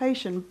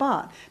occupation,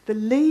 but the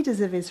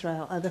leaders of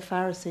Israel are the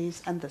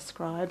Pharisees and the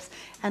scribes.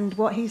 And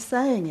what he's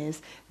saying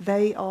is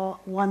they are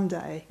one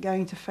day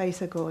going to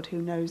face a God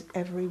who knows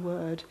every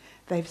word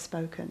they've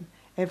spoken,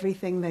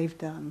 everything they've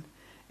done,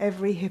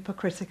 every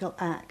hypocritical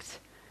act,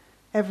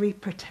 every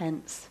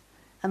pretense,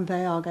 and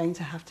they are going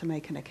to have to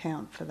make an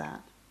account for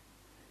that.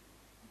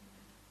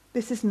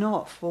 This is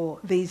not for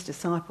these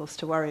disciples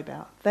to worry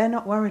about. They're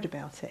not worried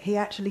about it. He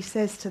actually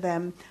says to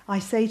them, I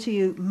say to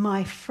you,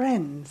 my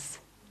friends,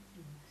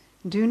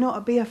 do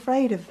not be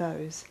afraid of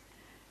those.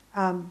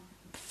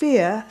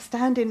 Fear,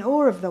 stand in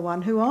awe of the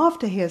one who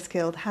after he has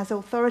killed has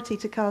authority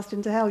to cast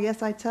into hell.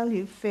 Yes, I tell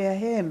you, fear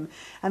him.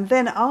 And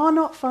then are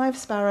not 5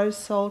 sparrows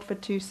sold for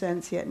 2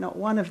 cents, yet not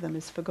one of them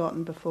is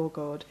forgotten before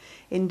God.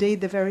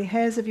 Indeed, the very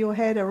hairs of your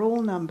head are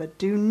all numbered.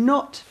 Do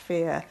not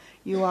fear.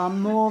 You are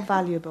more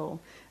valuable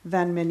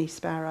than many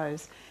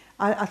sparrows.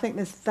 I think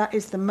that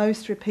is the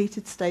most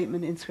repeated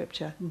statement in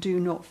Scripture. Do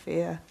not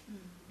fear.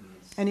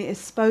 And it is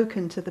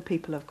spoken to the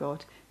people of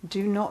God.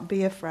 Do not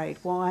be afraid.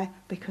 Why?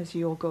 Because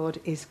your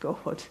God is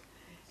God,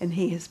 and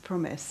he has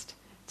promised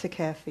to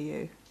care for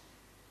you.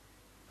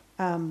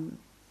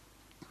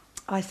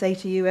 I say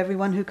to you,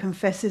 everyone who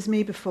confesses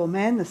me before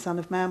men, the Son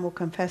of Man will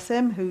confess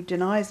him. Who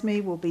denies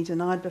me will be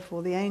denied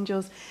before the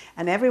angels.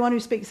 And everyone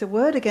who speaks a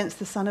word against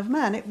the Son of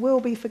Man, it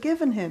will be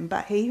forgiven him.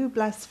 But he who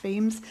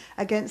blasphemes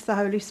against the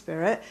Holy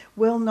Spirit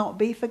will not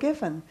be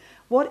forgiven.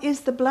 What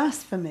is the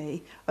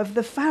blasphemy of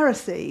the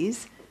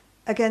Pharisees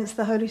against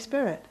the Holy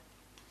Spirit?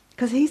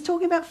 Because he's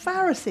talking about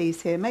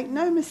Pharisees here. Make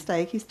no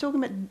mistake. He's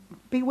talking about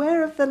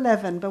beware of the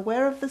leaven,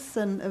 beware of the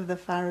sin of the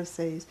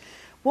Pharisees.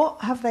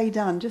 What have they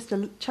done? Just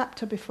a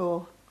chapter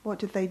before, what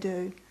did they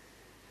do?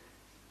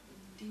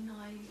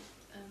 Deny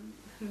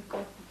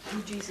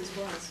who Jesus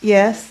was.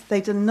 Yes,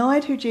 they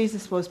denied who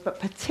Jesus was,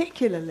 but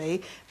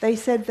particularly they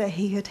said that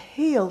he had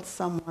healed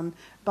someone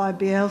by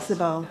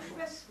Beelzebul.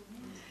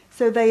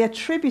 So they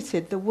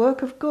attributed the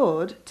work of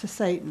God to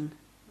Satan,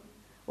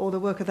 or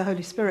the work of the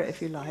Holy Spirit,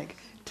 if you like,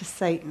 to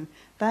Satan.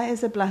 That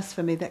is a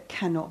blasphemy that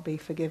cannot be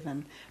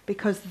forgiven,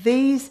 because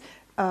these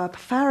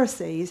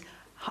Pharisees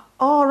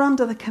are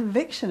under the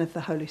conviction of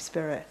the Holy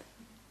Spirit.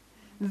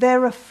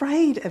 They're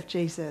afraid of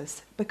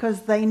Jesus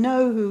because they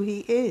know who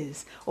he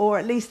is, or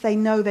at least they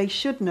know they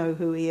should know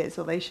who he is,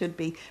 or they should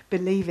be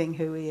believing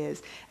who he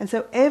is. And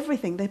so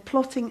everything, they're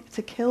plotting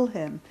to kill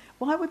him.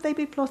 Why would they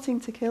be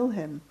plotting to kill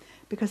him?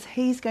 Because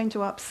he's going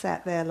to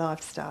upset their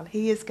lifestyle.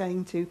 He is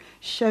going to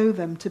show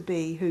them to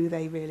be who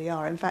they really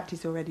are. In fact,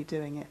 he's already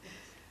doing it.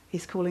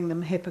 He's calling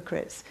them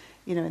hypocrites.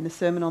 You know, in the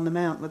Sermon on the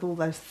Mount, with all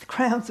those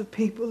crowds of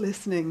people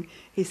listening,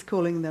 he's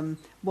calling them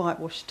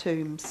whitewashed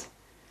tombs.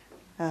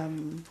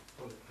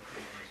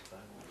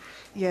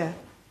 Yeah.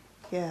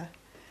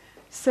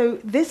 So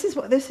this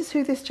is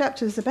who this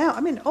chapter is about.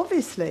 I mean,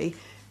 obviously,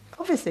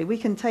 we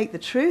can take the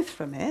truth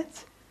from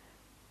it,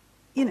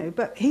 you know.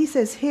 But he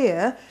says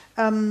here,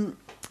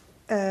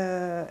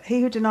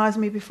 he who denies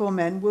me before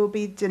men will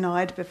be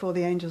denied before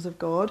the angels of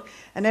God,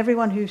 and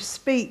everyone who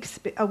speaks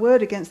a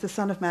word against the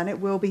Son of Man, it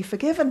will be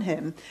forgiven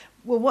him.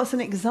 Well, what's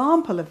an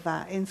example of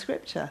that in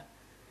Scripture?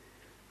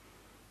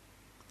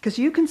 Because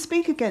you can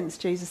speak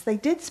against Jesus. They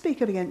did speak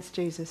against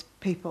Jesus,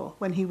 people,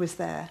 when he was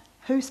there.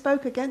 Who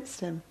spoke against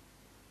him?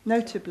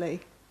 Notably,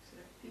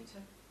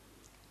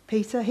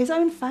 Peter, his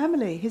own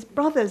family, his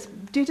brothers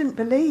didn't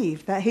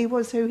believe that he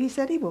was who he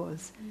said he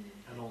was.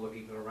 And all the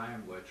people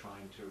around were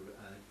trying to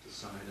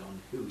decide on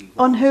who he was.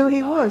 On who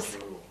he was.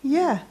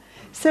 Yeah.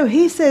 So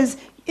he says,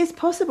 it's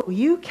possible.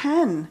 You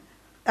can,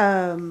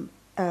 you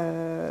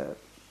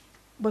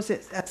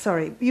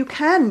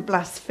can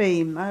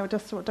blaspheme. I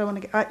just don't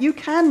want to get, you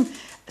can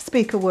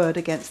speak a word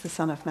against the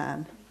Son of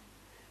Man,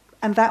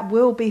 and that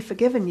will be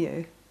forgiven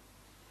you.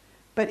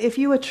 But if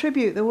you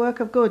attribute the work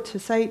of God to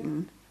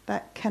Satan,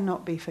 that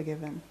cannot be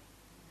forgiven.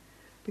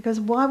 Because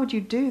why would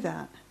you do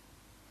that?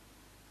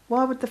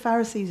 Why would the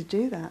Pharisees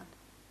do that?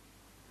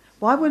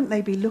 Why wouldn't they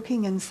be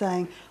looking and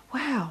saying,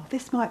 wow,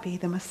 this might be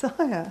the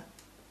Messiah?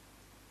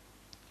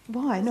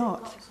 Why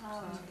not?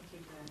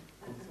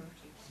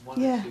 One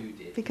Yeah, or two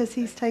did. because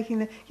he's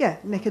taking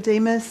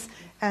Nicodemus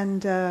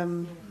and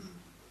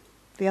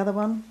the other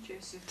one?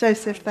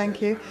 Joseph,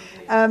 thank you.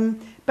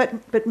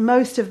 But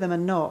most of them are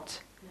not.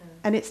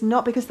 And it's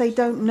not because they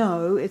don't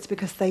know, it's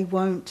because they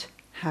won't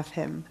have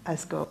him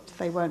as God.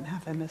 They won't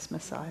have him as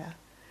Messiah.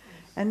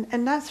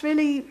 And that's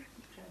really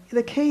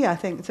the key, I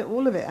think, to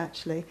all of it,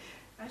 actually.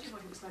 Imagine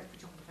what it was like for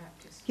John the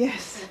Baptist.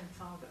 Yes. His own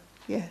father.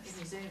 Yes. In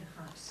his own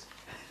house,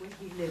 when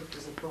he lived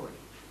as a boy,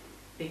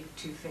 big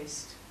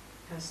two-faced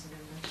person in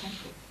the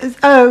temple.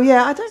 Oh,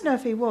 yeah, I don't know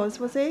if he was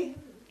he? Well,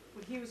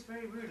 he was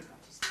very rude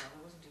about his father,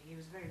 wasn't he? He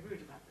was very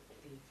rude about the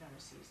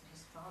Pharisees, and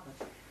his father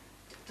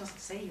doesn't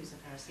say he was a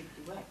Pharisee, but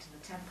he worked in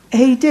the temple.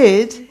 He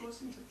did. He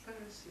wasn't a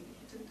Pharisee.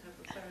 He didn't have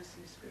a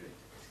Pharisee spirit.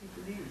 He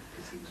believed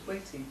because he was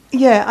waiting.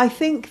 Yeah, I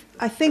think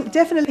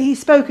definitely he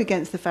spoke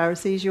against the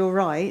Pharisees, you're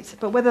right,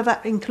 but whether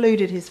that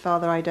included his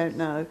father, I don't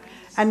know.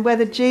 And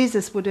whether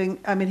Jesus would,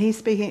 he's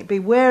speaking,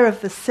 beware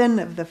of the sin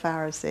of the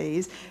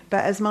Pharisees,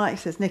 but as Mike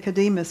says,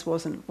 Nicodemus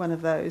wasn't one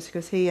of those,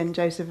 because he and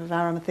Joseph of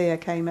Arimathea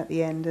came at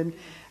the end.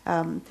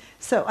 And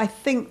so I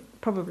think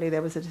probably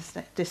there was a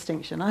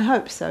distinction. I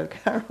hope so,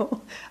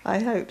 Carol. I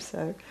hope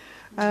so.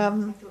 I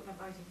thought that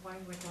might have why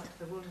he went out to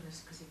the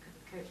wilderness, because he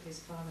couldn't cope with his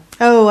father.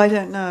 Oh, I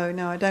don't know.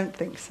 No, I don't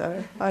think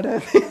so. I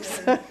don't think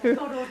so.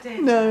 God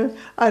ordained No, that.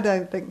 I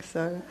don't think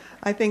so.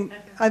 I think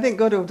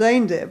God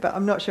ordained it, but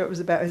I'm not sure it was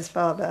about his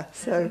father.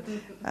 So,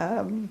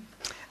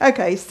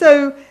 okay.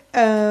 So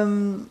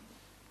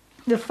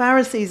the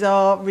Pharisees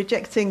are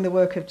rejecting the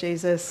work of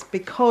Jesus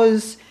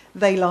because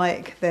they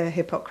like their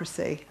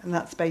hypocrisy, and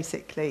that's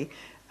basically.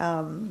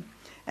 And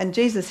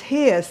Jesus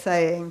here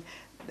saying,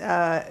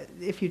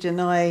 if you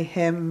deny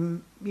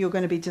him, you're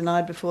going to be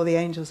denied before the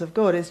angels of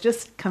God, is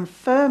just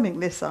confirming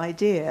this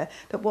idea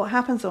that what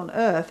happens on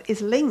earth is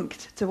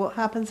linked to what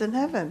happens in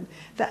heaven,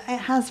 that it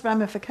has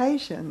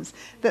ramifications,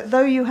 that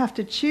though you have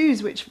to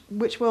choose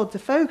which world to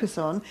focus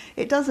on,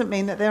 it doesn't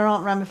mean that there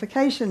aren't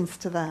ramifications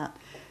to that.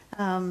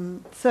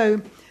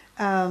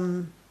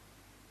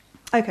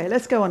 Okay,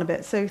 let's go on a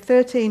bit. So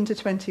 13 to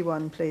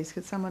 21, please.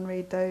 Could someone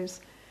read those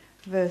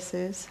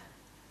verses?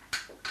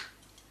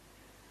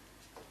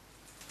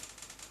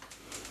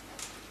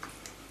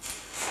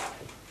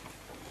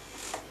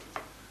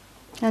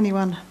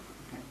 Anyone?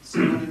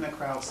 Someone in the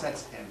crowd said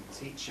to him,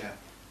 "Teacher,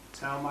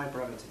 tell my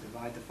brother to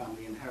divide the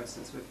family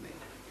inheritance with me."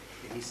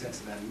 And he said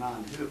to them,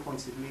 "Man, who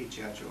appointed me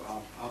judge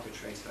or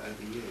arbitrator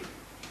over you?"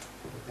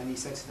 Then he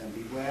said to them,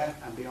 "Beware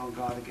and be on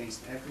guard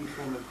against every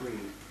form of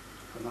greed,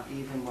 For not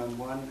even when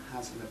one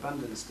has an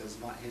abundance does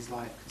his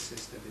life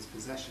consist of his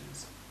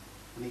possessions.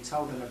 And he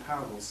told them a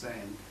parable,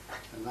 saying,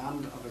 the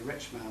land of a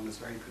rich man was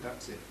very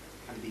productive,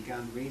 and he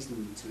began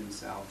reasoning to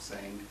himself,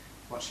 saying,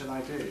 what shall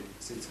I do,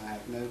 since I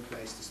have no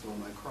place to store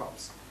my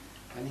crops?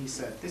 And he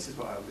said, this is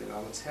what I will do. I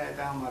will tear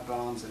down my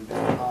barns and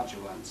build larger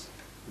ones,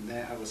 and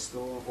there I will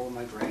store all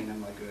my grain and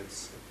my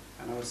goods.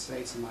 And I will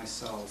say to my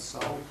soul,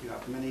 soul, you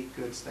have many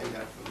goods laid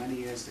up for many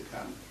years to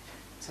come.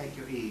 Take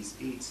your ease,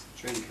 eat,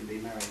 drink, and be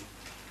merry.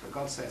 But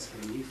God said to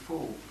him, you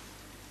fool,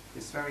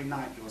 this very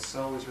night your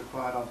soul is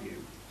required of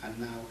you, and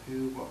now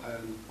who will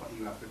own what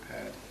you have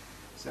prepared?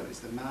 So it's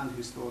the man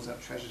who stores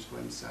up treasures for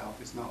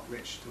himself is not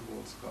rich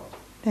towards God.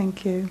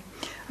 Thank you.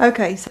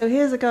 Okay, so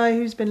here's a guy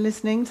who's been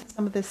listening to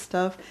some of this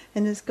stuff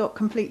and has got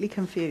completely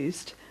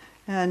confused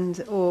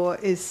or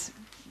is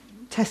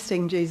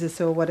testing Jesus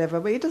or whatever,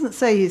 but he doesn't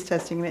say he's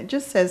testing him. It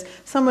just says,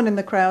 someone in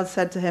the crowd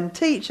said to him,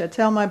 teacher,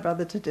 tell my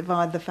brother to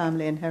divide the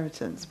family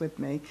inheritance with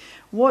me.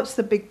 What's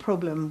the big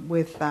problem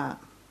with that?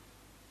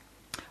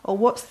 Or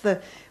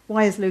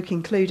why is Luke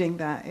including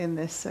that in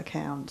this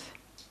account?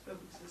 But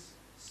there's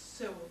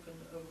so often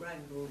a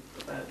wrangle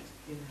about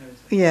inheritance.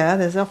 Yeah,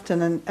 there's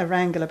often a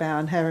wrangle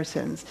about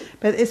inheritance.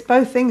 But it's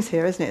both things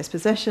here, isn't it? It's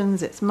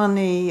possessions, it's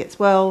money, it's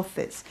wealth,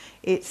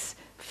 it's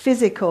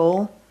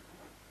physical,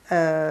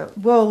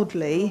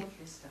 worldly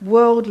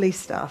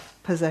stuff,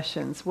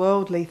 possessions,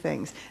 worldly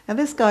things. Now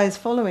this guy is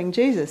following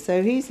Jesus,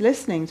 so he's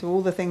listening to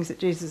all the things that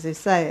Jesus is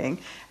saying,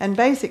 and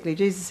basically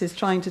Jesus is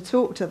trying to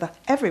talk to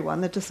everyone,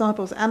 the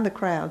disciples and the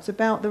crowds,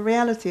 about the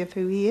reality of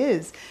who he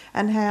is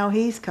and how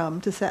he's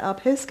come to set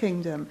up his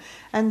kingdom.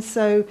 And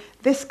so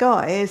this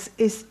guy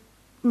is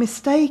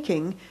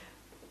mistaking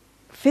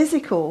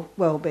physical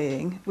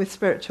well-being with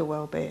spiritual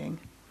well-being,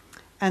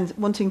 and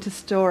wanting to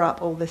store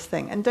up all this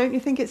thing. And don't you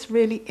think it's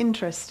really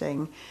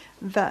interesting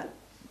that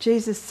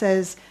Jesus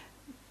says,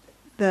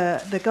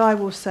 the guy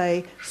will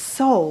say,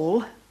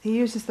 soul, he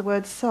uses the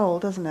word soul,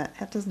 doesn't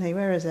he?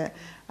 Where is it?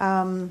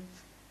 And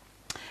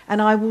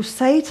I will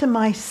say to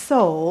my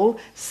soul,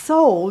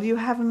 soul, you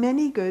have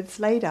many goods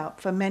laid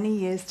up for many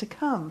years to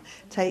come.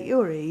 Take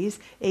your ease,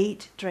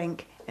 eat,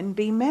 drink, and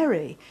be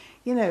merry.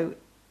 You know,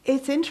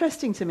 it's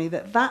interesting to me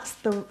that that's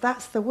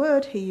the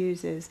word he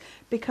uses,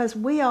 because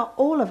we are,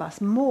 all of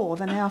us, more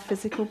than our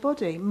physical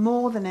body,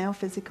 more than our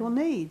physical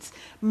needs,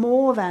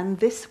 more than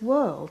this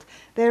world.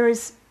 There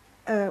is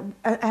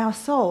our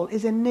soul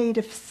is in need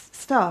of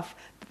stuff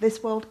that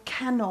this world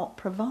cannot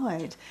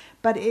provide,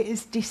 but it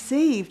is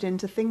deceived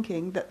into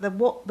thinking that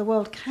what the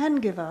world can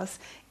give us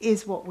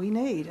is what we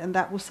need, and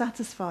that will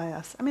satisfy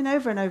us. I mean,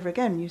 over and over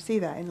again, you see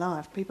that in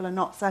life. People are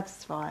not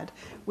satisfied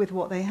with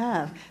what they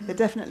have. They're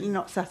definitely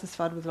not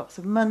satisfied with lots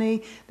of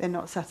money. They're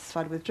not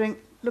satisfied with drink.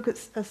 Look at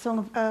a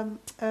song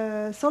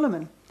of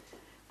Solomon,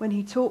 when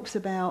he talks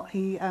about,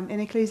 in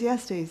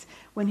Ecclesiastes,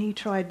 when he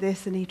tried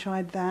this and he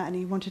tried that, and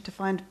he wanted to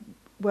find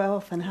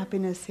wealth and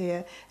happiness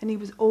here, and he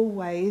was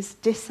always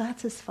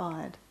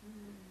dissatisfied.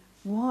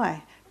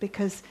 Why?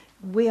 Because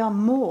we are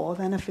more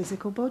than a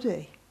physical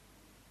body.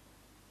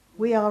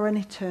 We are an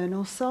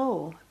eternal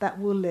soul that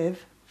will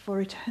live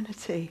for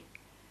eternity,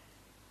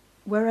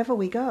 wherever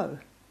we go.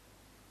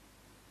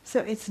 So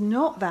it's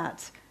not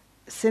that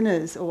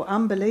sinners or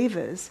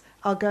unbelievers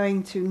are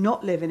going to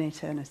not live in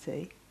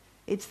eternity.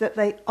 It's that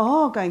they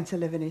are going to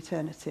live in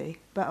eternity,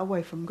 but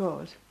away from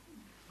God.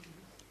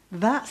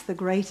 That's the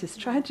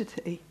greatest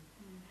tragedy.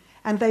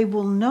 And they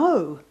will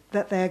know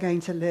that they're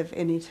going to live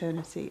in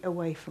eternity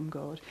away from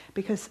God,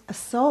 because a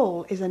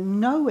soul is a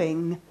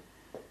knowing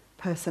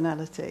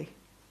personality.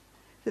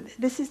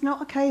 This is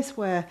not a case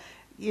where,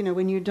 you know,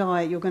 when you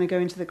die, you're going to go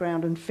into the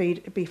ground and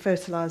be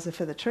fertilizer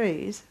for the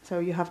trees, so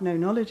you have no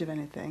knowledge of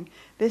anything.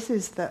 This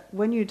is that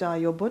when you die,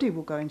 your body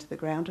will go into the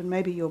ground, and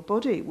maybe your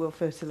body will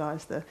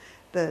fertilize the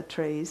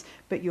trees,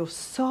 but your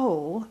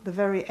soul, the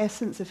very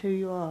essence of who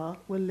you are,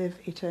 will live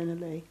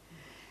eternally.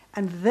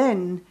 And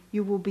then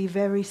you will be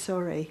very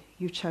sorry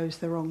you chose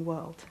the wrong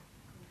world.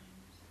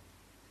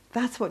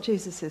 That's what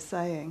Jesus is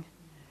saying.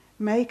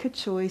 Make a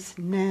choice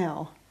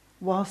now,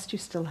 whilst you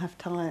still have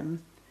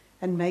time,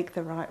 and make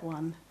the right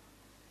one.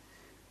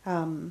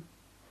 And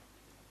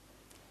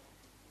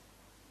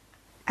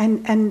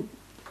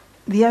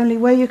the only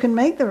way you can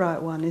make the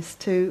right one is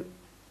to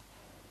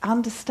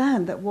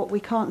understand that what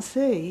we can't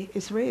see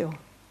is real,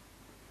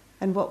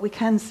 and what we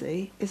can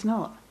see is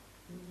not.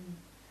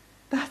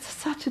 That's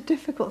such a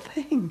difficult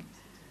thing.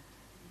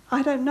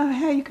 I don't know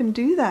how you can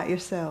do that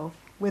yourself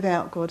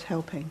without God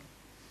helping.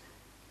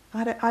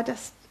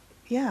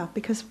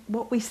 Because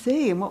what we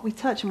see and what we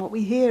touch and what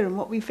we hear and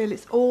what we feel,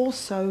 it's all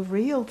so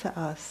real to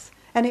us.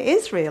 And it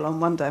is real on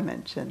one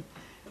dimension,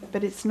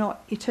 but it's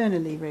not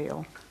eternally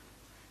real.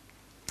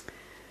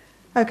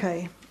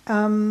 Okay.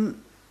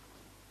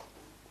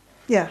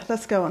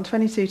 Let's go on.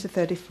 22 to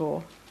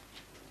 34,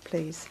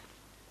 please.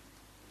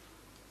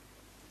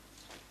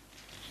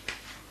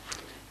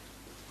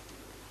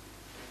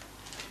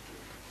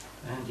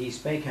 And he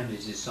spake unto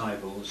his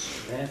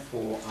disciples,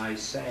 therefore I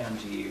say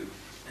unto you,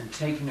 And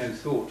take no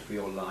thought for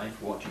your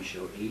life what you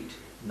shall eat,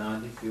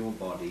 neither for your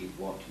body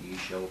what you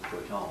shall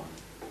put on.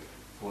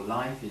 For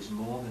life is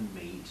more than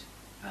meat,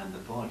 and the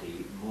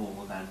body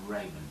more than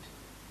raiment.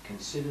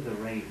 Consider the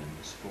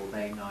ravens, for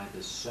they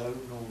neither sow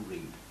nor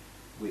reap,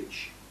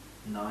 which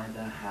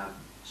neither have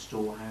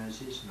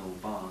storehouses nor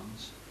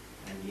barns,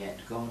 and yet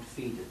God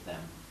feedeth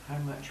them. How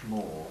much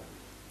more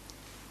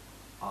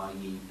are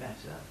ye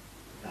better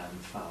than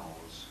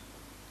fowls?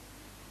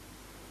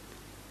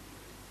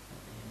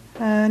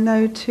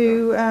 No,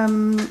 to,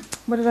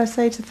 what did I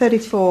say, to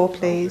 34,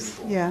 please.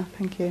 Yeah,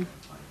 thank you.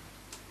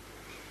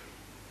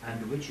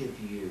 And which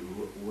of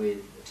you, with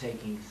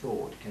taking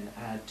thought, can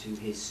add to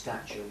his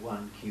stature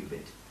 1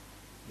 cubit?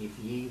 If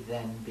ye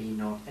then be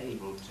not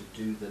able to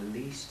do the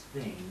least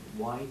thing,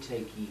 why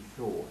take ye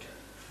thought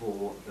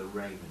for the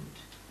raiment?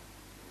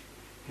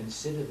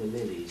 Consider the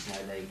lilies,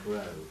 how they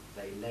grow.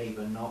 They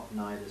labour not,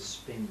 neither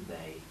spin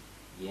they.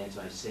 Yet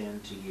I say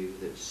unto you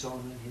that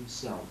Solomon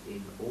himself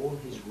in all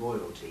his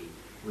royalty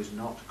was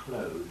not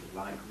clothed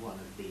like one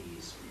of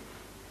these.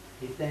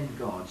 If then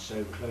God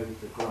so clothe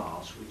the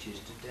grass, which is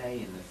today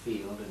in the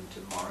field and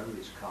tomorrow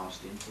is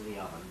cast into the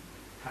oven,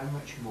 how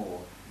much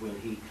more will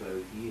he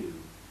clothe you,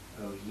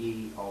 O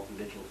ye of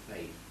little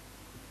faith?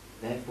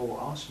 Therefore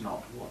ask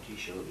not what ye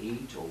shall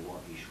eat or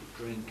what ye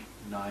shall drink,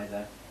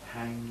 neither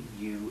hang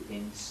you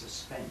in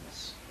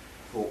suspense.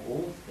 For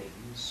all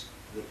things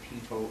the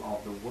people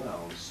of the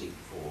world seek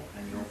for,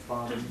 and your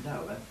Father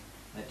knoweth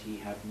that ye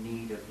have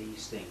need of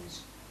these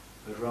things.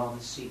 But rather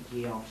seek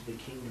ye after the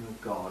kingdom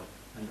of God,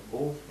 and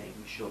all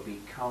things shall be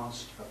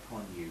cast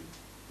upon you.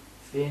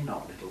 Fear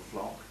not, little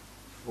flock,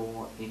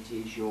 for it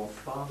is your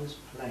Father's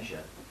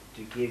pleasure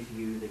to give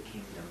you the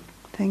kingdom.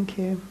 Thank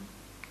you.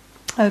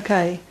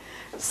 Okay,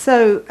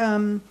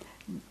 so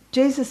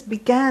Jesus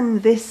began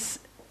this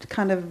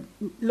kind of,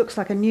 looks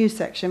like a new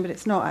section, but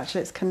it's not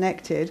actually, it's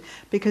connected,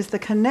 because the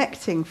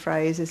connecting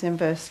phrase is in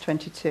verse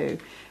 22.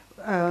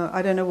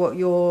 I don't know what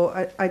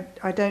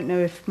I don't know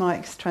if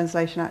Mike's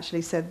translation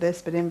actually said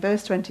this, but in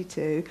verse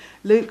 22,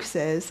 Luke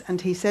says, and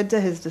he said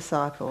to his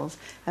disciples,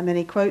 and then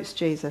he quotes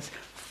Jesus,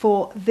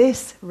 "For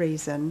this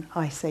reason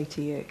I say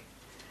to you."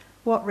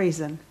 What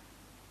reason?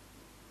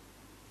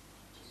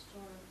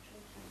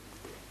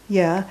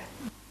 Yeah.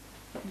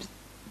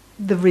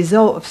 The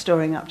result of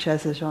storing up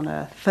treasures on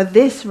earth. For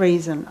this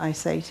reason, I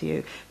say to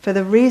you, for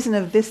the reason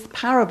of this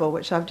parable,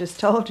 which I've just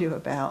told you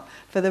about,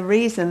 for the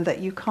reason that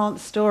you can't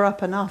store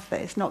up enough,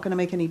 that it's not going to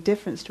make any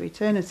difference to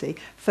eternity,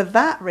 for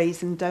that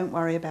reason, don't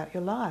worry about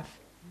your life.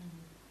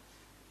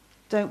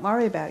 Don't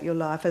worry about your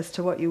life as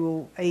to what you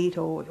will eat,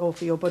 or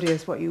for your body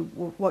as what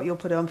you'll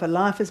put on. For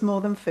life is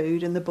more than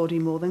food, and the body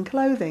more than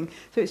clothing.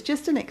 So it's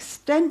just an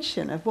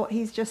extension of what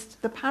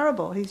the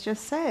parable he's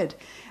just said.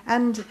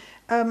 And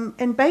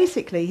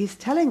basically he's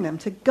telling them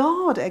to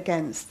guard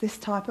against this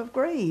type of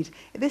greed.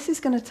 This is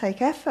going to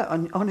take effort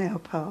on our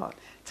part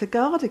to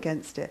guard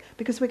against it,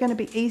 because we're going to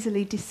be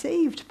easily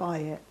deceived by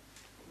it.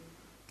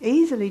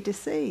 Easily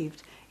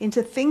deceived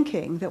into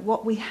thinking that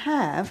what we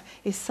have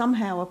is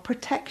somehow a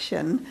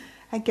protection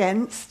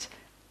against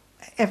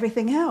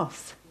everything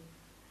else.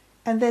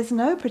 And there's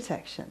no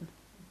protection.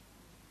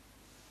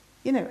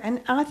 You know, and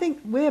I think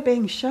we're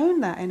being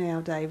shown that in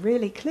our day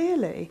really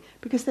clearly,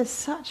 because there's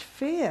such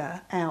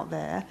fear out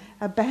there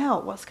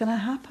about what's going to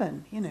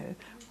happen. You know,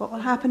 what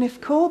will happen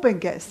if Corbyn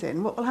gets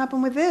in? What will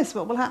happen with this?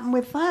 What will happen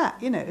with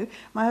that? You know,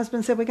 my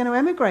husband said we're going to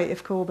emigrate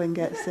if Corbyn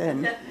gets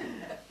in.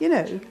 You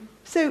know,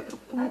 so...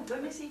 I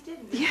promise he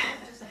didn't. Yeah.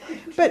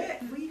 But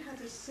yet we had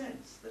a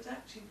sense that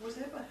actually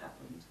whatever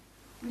happened,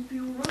 we'd be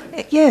all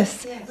right.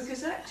 Yes.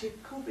 Because actually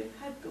if Corbyn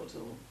had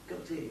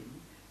got in,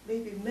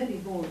 maybe many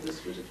more of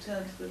us would have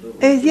turned to the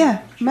Lord.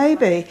 Yeah,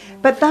 maybe.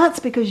 But that's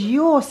because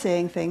you're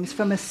seeing things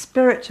from a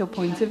spiritual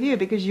point of view,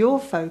 because your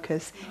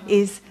focus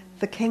is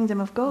the kingdom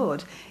of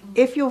God.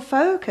 If your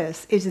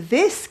focus is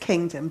this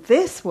kingdom,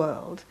 this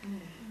world,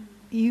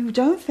 you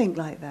don't think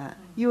like that.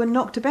 You are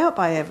knocked about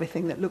by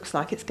everything that looks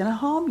like it's going to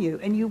harm you,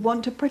 and you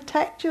want to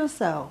protect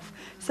yourself.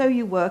 So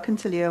you work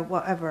until you're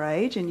whatever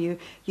age, and you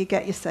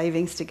get your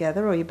savings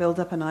together, or you build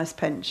up a nice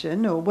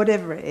pension, or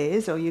whatever it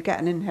is, or you get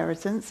an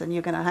inheritance, and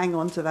you're going to hang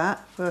on to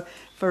that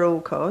for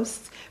all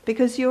costs,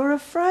 because you're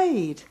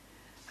afraid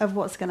of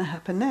what's going to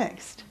happen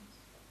next.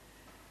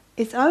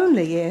 It's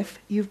only if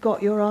you've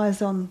got your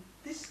eyes on...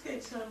 This is going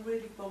to sound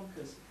really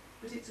bonkers,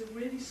 but it's a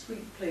really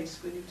sweet place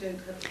when you don't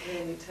have to pay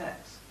any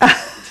tax.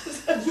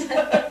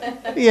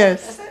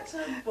 Yes. Does that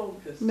sound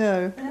bonkers?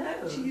 No. And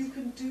actually you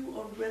can do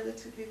on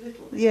relatively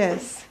little.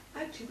 Yes.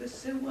 Actually we're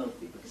so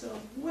wealthy because our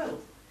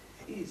wealth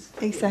is...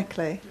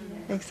 Exactly.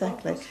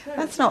 Exactly.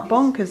 That's not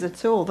bonkers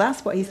at all.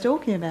 That's what he's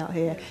talking about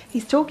here.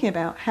 He's talking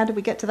about how do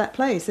we get to that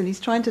place, and he's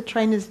trying to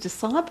train his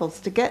disciples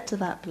to get to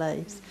that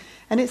place.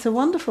 And it's a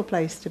wonderful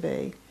place to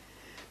be.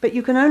 But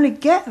you can only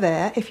get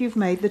there if you've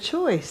made the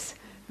choice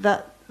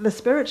that the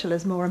spiritual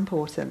is more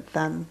important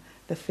than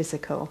the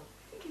physical.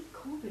 I think if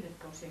Corbyn had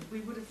got in,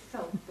 we would have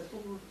felt that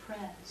all the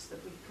prayers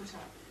that we put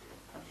up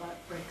about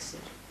Brexit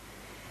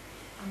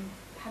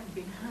hadn't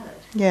been heard.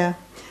 Yeah.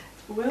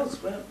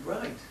 Wales weren't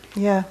right.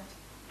 Yeah.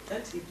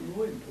 That's even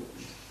more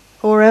important.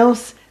 Or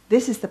else,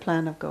 this is the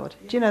plan of God.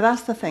 Do you know,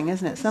 that's the thing,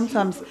 isn't it?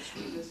 Sometimes,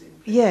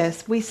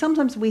 yes,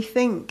 sometimes we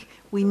think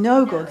we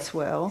know God's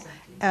will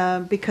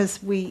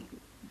because we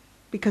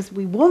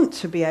want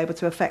to be able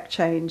to affect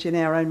change in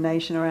our own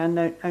nation or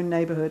our own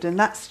neighbourhood, and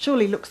that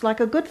surely looks like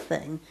a good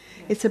thing.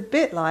 Yeah. It's a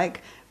bit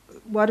like,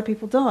 why do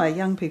people die?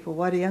 Young people,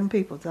 why do young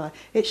people die?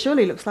 It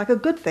surely looks like a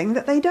good thing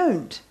that they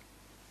don't.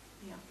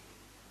 Yeah.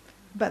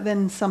 But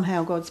then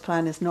somehow God's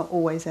plan is not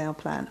always our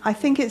plan. I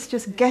think it's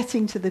just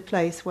getting to the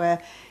place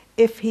where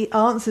if he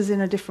answers in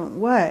a different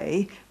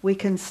way, we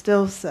can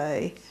still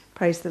say,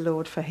 praise the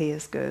Lord, for he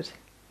is good.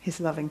 His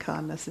loving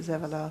kindness is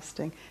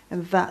everlasting.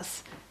 And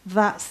that's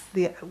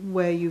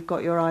where you've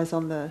got your eyes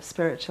on the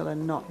spiritual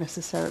and not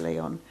necessarily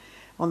on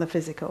the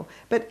physical.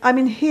 But I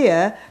mean,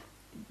 here,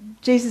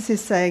 Jesus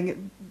is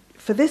saying,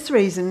 for this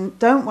reason,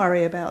 don't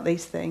worry about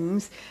these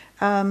things.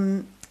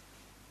 We're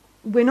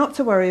not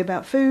to worry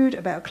about food,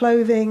 about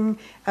clothing,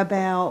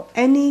 about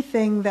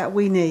anything that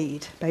we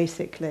need,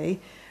 basically.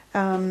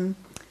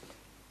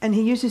 And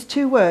he uses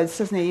two words,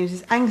 doesn't he? He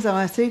uses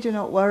anxiety, do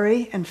not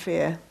worry, and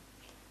fear.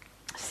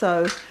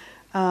 So,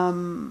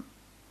 well,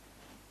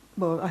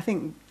 I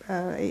think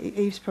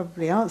Eve's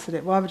probably answered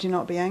it. Why would you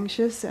not be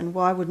anxious, and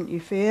why wouldn't you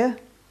fear?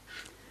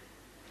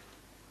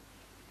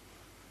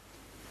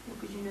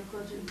 Because you know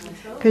God's in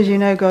control. Because you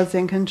know God's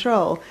in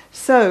control.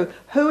 So,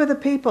 who are the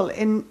people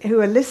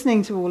who are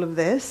listening to all of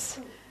this?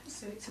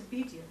 So it's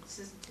obedience,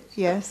 isn't it?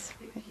 Yes.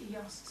 He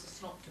asks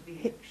us not to be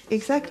He- anxious.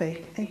 Exactly.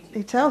 Be He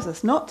obedient. tells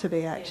us not to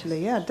be,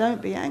 actually. Yeah,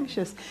 don't be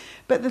anxious.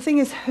 But the thing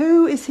is,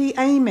 who is he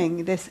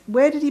aiming this?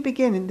 Where did he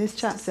begin in this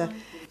chapter?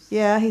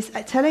 Yeah, he's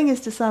telling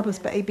his disciples,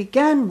 but he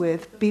began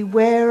with,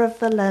 beware of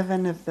the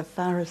leaven of the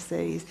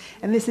Pharisees.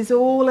 And this is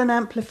all an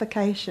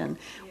amplification.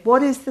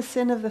 What is the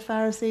sin of the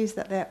Pharisees?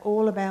 That they're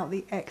all about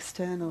the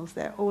externals.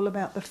 They're all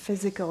about the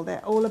physical.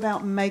 They're all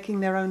about making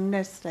their own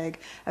nest egg,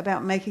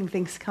 about making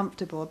things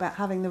comfortable, about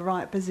having the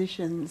right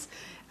positions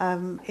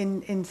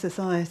in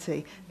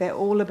society. They're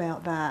all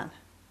about that.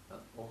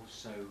 But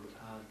also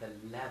the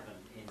leaven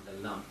in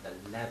the lump. The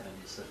leaven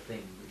is the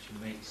thing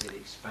which makes it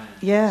expand.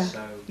 Yeah,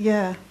 So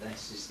yeah.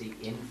 this is the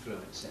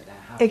influence that they're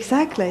having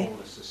Exactly. on the whole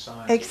of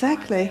society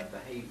Exactly. by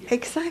their behaviour.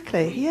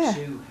 Exactly, We yeah.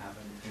 too have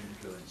an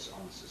influence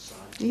on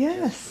society.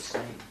 Yes. Just the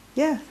same.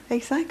 Yeah,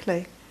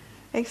 exactly.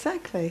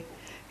 Exactly.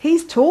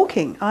 He's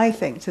talking, I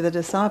think, to the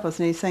disciples,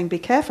 and he's saying, be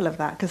careful of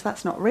that, because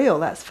that's not real,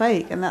 that's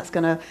fake, and that's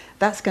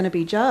gonna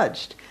be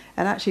judged.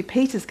 And actually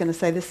Peter's going to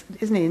say this,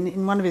 isn't he?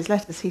 In one of his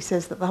letters, he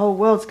says that the whole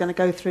world's going to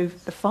go through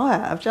the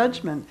fire of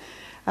judgment.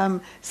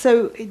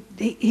 So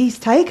he's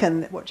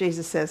taken what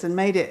Jesus says and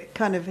made it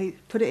he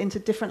put it into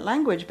different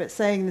language, but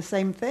saying the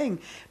same thing.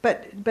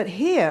 But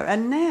here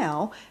and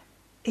now,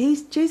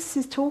 Jesus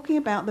is talking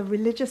about the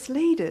religious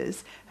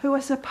leaders who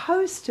are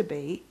supposed to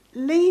be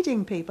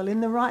leading people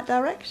in the right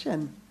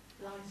direction.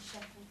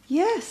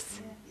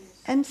 Yes.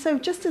 And so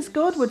just as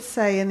God would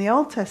say in the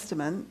Old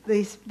Testament,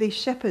 these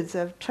shepherds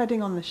are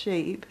treading on the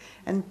sheep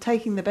and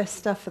taking the best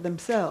stuff for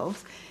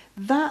themselves,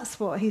 that's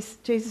what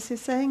Jesus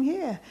is saying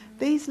here.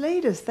 These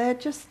leaders, they're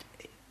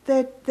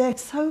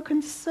so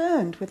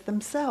concerned with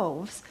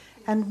themselves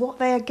and what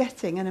they are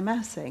getting and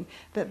amassing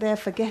that they're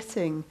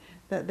forgetting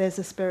that there's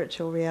a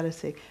spiritual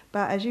reality.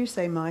 But as you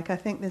say, Mike, I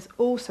think there's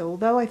also,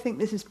 although I think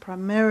this is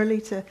primarily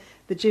to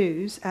the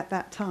Jews at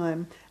that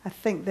time, I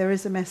think there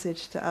is a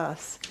message to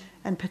us,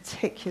 and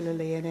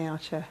particularly in our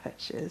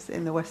churches,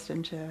 in the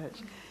Western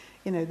Church.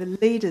 You know, the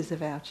leaders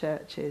of our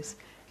churches,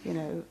 you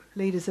know,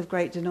 leaders of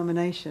great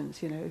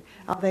denominations, you know,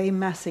 are they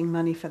amassing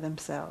money for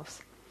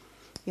themselves?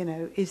 You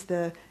know, is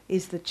the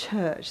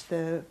church,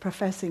 the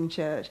professing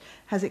church,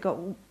 has it got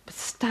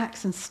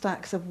stacks and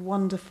stacks of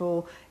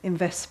wonderful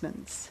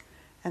investments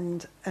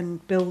and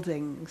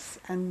buildings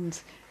and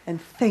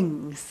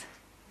things,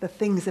 the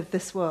things of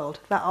this world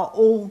that are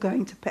all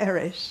going to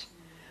perish?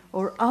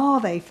 Or are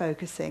they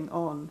focusing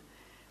on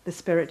the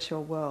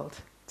spiritual world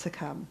to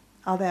come?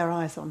 Are their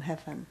eyes on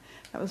heaven?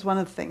 That was one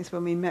of the things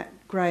when we met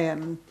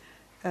Graham,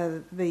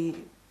 the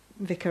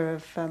vicar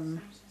of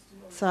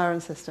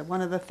Cirencester.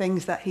 One of the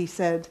things that he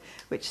said,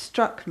 which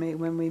struck me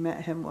when we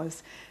met him,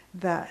 was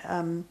that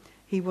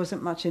he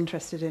wasn't much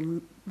interested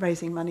in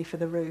raising money for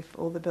the roof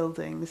or the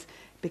buildings,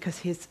 because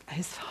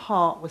his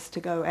heart was to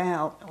go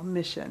out on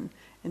mission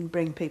and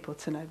bring people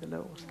to know the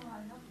Lord.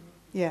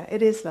 Yeah,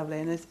 it is lovely,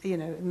 and it's, you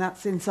know, and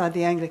that's inside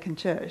the Anglican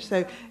Church.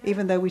 So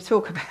even though we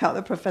talk about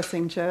the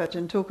professing church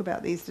and talk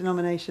about these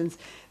denominations,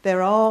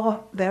 there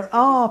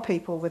are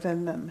people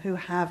within them who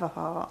have a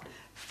heart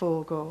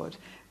for God.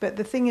 But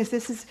the thing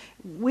is,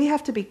 we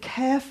have to be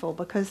careful,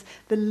 because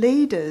the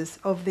leaders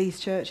of these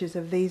churches,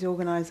 of these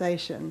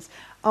organisations,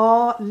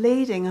 are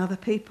leading other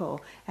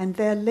people, and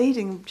they're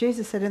leading.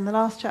 Jesus said in the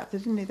last chapter,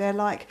 didn't he? They're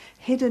like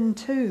hidden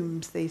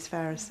tombs, these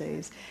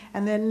Pharisees,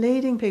 and they're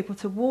leading people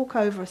to walk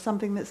over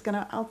something that's going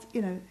to,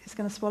 you know, it's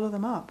going to swallow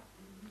them up.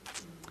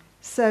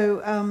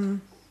 So,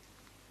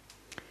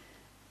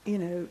 you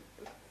know,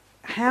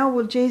 how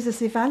will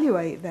Jesus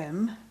evaluate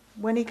them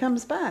when he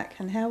comes back,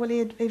 and how will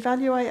he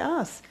evaluate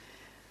us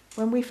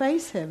when we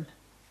face him?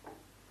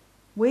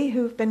 We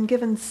who've been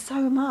given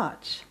so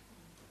much,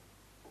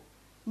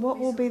 what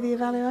will be the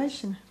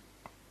evaluation?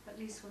 At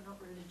least we're not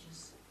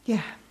religious.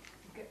 Yeah.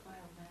 We'll get by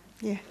on that.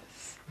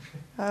 Yes.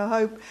 I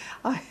hope.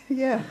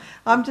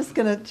 I'm just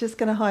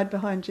gonna hide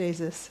behind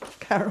Jesus,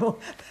 Carol.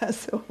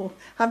 That's all.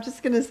 I'm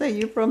just gonna say,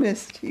 you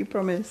promised,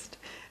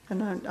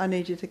 and I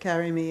need you to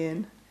carry me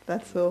in.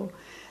 That's all.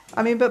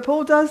 I mean, but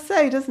Paul does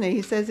say, doesn't he?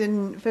 He says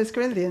in 1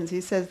 Corinthians,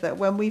 he says that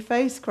when we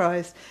face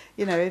Christ,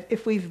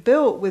 if we've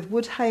built with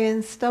wood, hay,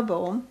 and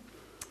stubble,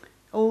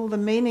 all the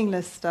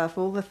meaningless stuff,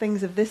 all the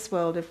things of this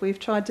world, if we've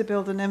tried to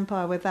build an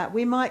empire with that,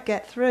 we might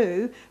get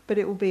through, but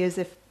it will be as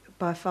if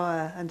by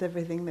fire, and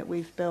everything that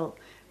we've built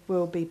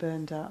will be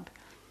burned up.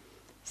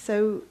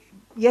 So,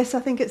 yes,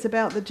 I think it's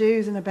about the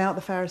Jews and about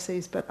the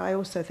Pharisees, but I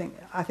also think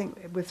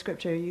with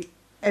Scripture,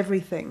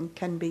 everything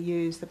can be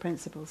used, the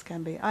principles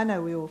can be. I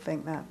know we all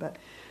think that, but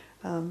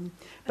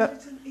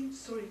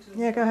sorry to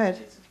yeah, go ahead.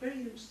 It's a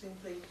very interesting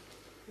thing,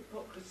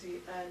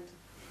 hypocrisy and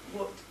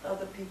what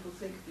other people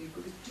think of you.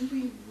 Because do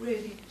we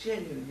really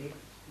genuinely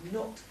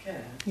not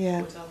care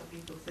what other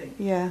people think?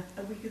 Yeah.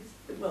 And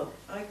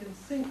I can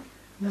think,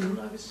 and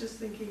I was just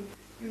thinking,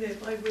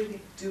 if I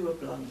really do a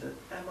blunder,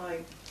 am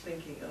I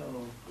thinking,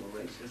 oh,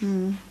 gracious,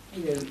 and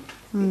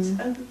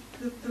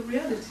the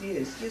reality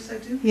is, yes, I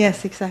do.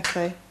 Yes,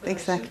 exactly.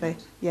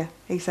 Yeah,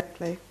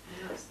 exactly.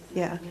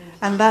 Yeah,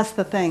 and that's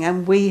the thing,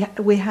 and we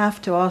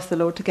have to ask the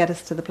Lord to get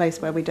us to the place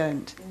where we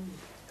don't.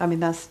 I mean,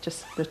 that's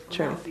just the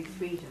truth. That would be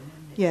freedom,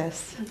 wouldn't it?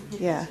 Yes,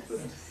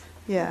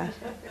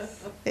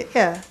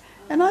 yeah.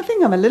 And I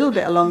think I'm a little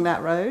bit along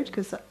that road,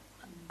 because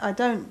I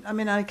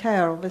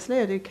care, obviously,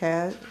 I do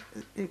care.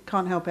 I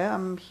can't help it,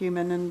 I'm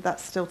human, and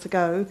that's still to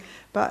go,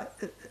 but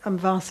I'm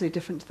vastly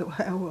different to the way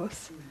I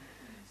was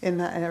in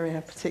that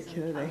area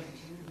particularly.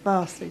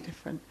 Vastly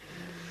different.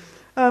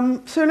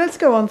 So let's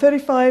go on,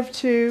 35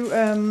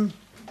 to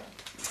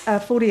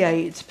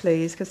 48,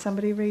 please. Could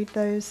somebody read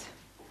those?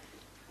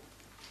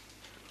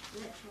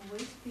 Let your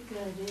waist be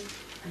girded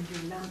and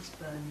your lamps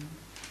burning,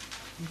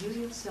 and you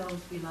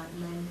yourselves be like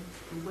men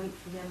who wait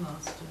for their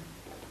master,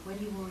 when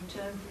he will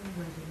return from the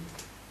wedding.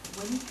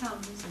 When he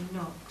comes and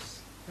knocks,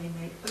 they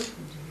may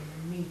open to him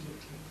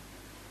immediately.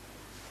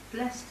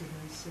 Blessed are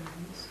those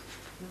servants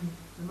whom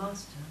the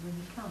master, when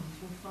he comes,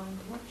 will find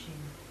watching.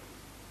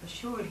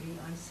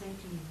 Assuredly, I say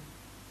to you,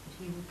 that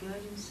he will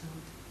gird himself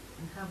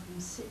and have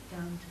them sit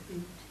down to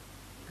eat,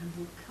 and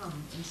will come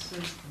and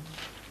serve them.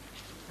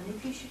 And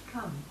if you should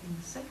come in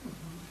the second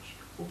watch,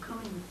 or come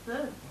in the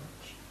third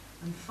watch,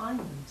 and find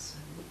them so,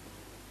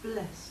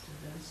 blessed are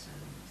those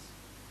servants.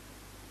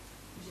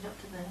 Is it up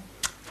to there?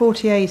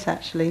 48,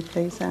 actually,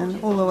 please, Anne.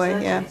 All the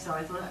way, yeah.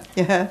 Sorry, I thought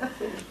Yeah.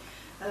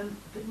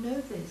 But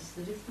know this,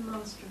 that if the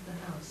master of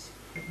the house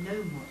had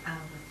known what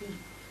hour the thief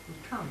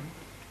would come,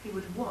 he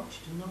would have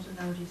watched and not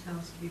allowed his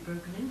house to be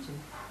broken into.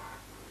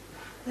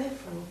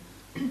 Therefore,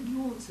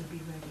 you also be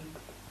ready,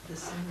 for the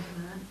Son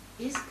of Man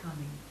is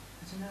coming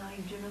at an hour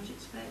you do not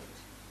expect.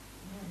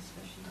 Yeah,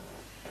 especially.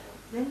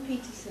 Then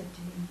Peter said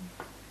to him,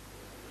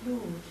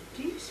 Lord,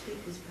 do you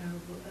speak this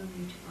parable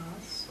only to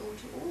us or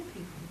to all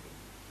people?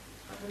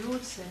 And the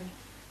Lord said,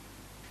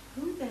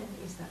 who then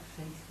is that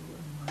faithful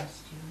and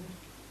wise steward,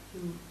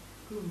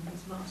 whom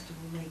his master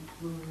will make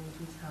ruler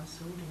over his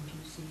household in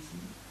due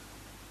season?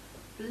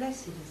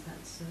 Blessed is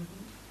that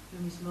servant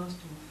whom his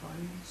master will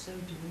find so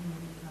doing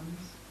when he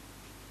comes.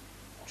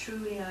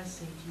 Truly I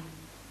say to you,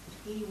 that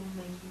he will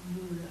make him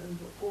ruler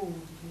over all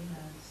that he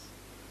has.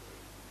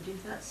 But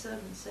if that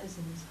servant says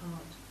in his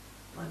heart,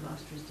 my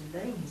master is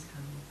delaying his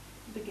coming,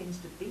 and begins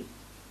to beat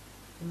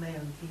the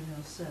male and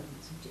female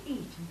servants, and to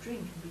eat and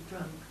drink and be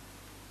drunk,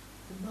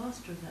 the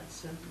master of that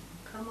servant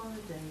will come on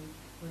a day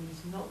when he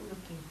is not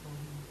looking for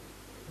him,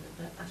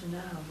 but at an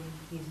hour when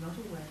he is not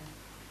aware,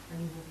 and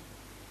he will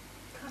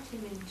cut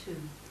him in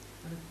two,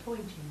 and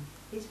appoint him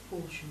his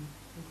portion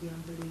with the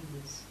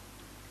unbelievers.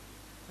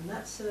 And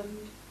that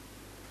servant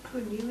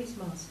who knew his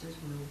master's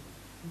will,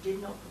 and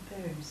did not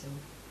prepare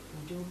himself,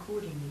 or do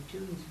accordingly to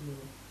his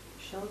will,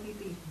 shall be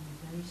beaten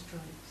with many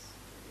stripes.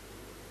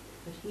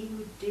 But he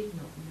who did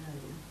not know,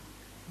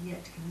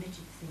 yet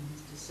committed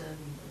things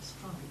deserving of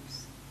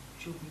stripes,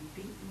 shall be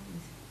beaten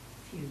with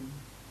few.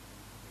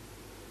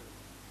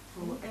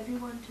 For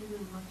everyone to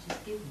whom much is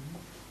given,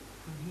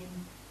 from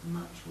him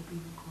much will be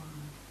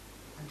required,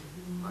 and to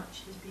whom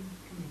much has been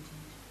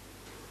committed,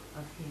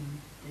 of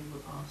him they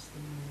will ask the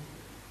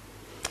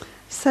more.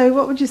 So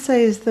what would you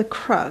say is the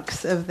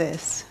crux of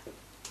these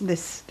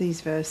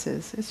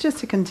verses? It's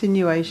just a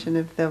continuation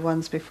of the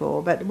ones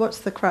before, but what's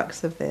the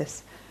crux of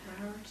this?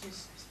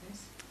 Priorities, is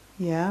this?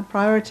 Yeah,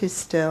 priorities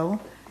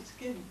still. It's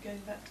again going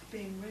back to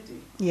being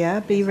ready. Yeah,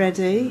 be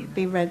ready,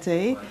 be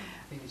ready. Well,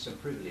 I think it's a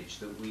privilege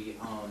that we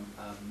are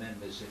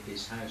members of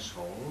his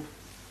household,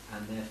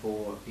 and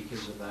therefore,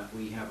 because of that,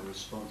 we have a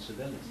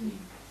responsibility.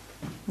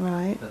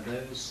 Right. For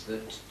those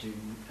that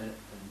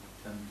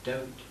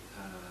don't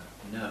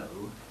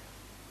know,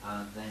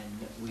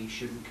 then we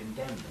shouldn't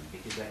condemn them,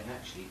 because they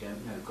actually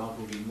don't know. God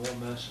will be more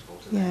merciful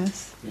to them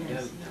Yes. who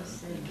don't know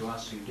than to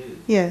us who do.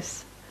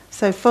 Yes.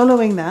 So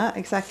following that,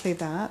 exactly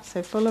that,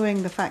 so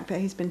following the fact that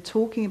he's been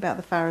talking about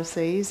the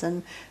Pharisees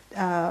and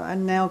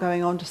now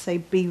going on to say,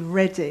 be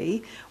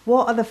ready,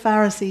 what are the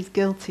Pharisees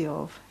guilty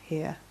of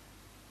here?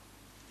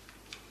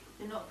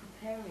 They're not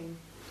preparing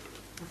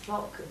the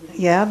flock.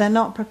 Yeah, they're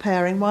not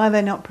preparing. Why are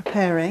they not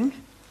preparing?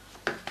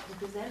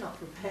 Because they're not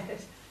prepared.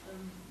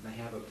 They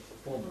have a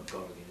form of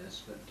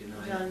godliness, but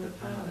deny Denying the the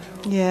power power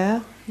thereof.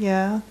 Yeah,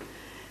 yeah.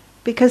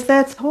 Because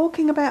they're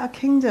talking about a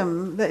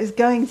kingdom that is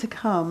going to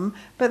come,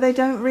 but they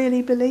don't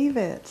really believe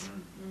it.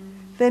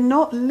 They're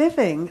not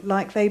living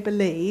like they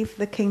believe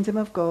the kingdom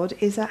of God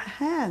is at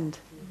hand.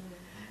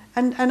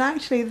 And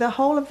actually the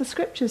whole of the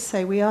scriptures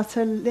say we are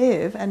to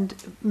live and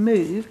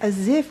move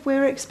as if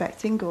we're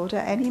expecting God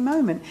at any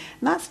moment.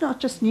 And that's not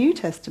just New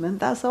Testament,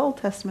 that's Old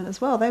Testament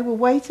as well. They were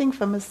waiting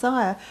for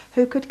Messiah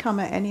who could come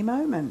at any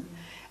moment.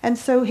 And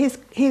so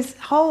his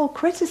whole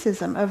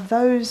criticism of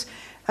those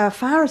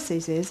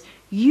Pharisees is,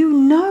 you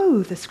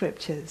know the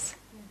scriptures.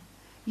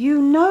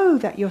 You know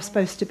that you're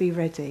supposed to be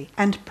ready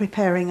and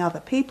preparing other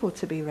people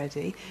to be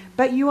ready,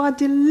 but you are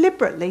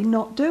deliberately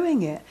not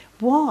doing it.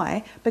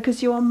 Why?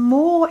 Because you are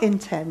more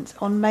intent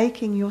on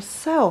making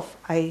yourself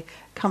a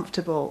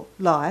comfortable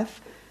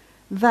life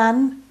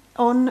than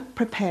on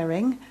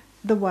preparing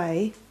the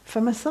way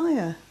for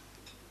Messiah.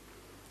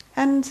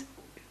 And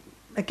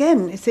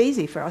again, it's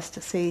easy for us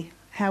to see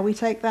how we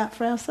take that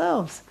for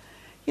ourselves.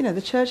 You know,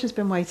 the church has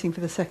been waiting for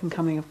the second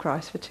coming of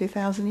Christ for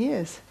 2,000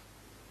 years.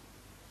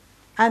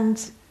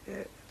 And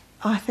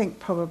I think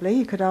probably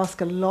you could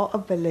ask a lot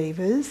of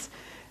believers,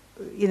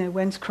 you know,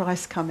 when's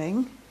Christ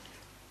coming?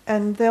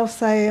 And they'll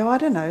say, oh, I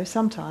don't know,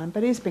 sometime,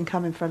 but he's been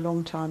coming for a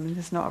long time and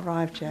has not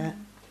arrived yet.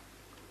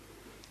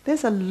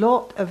 There's a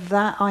lot of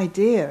that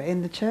idea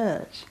in the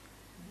church.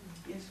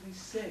 Yes, we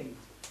say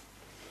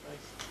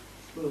Christ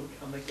will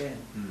come again.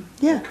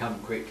 Yeah. Will come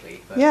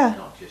quickly, but Yeah.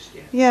 not just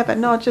yet. Yeah, but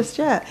not just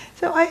yet.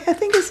 So I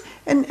think it's,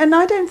 and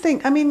I don't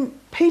think, I mean,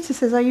 Peter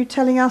says, are you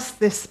telling us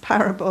this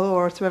parable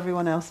or to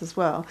everyone else as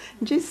well?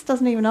 And Jesus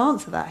doesn't even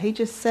answer that. He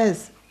just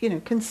says, you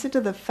know, consider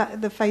the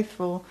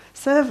faithful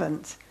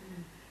servant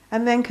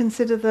and then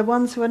consider the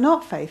ones who are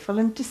not faithful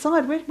and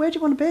decide where do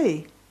you want to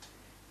be?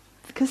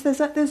 Because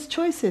there's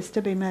choices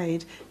to be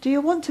made. Do you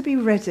want to be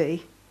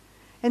ready?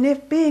 And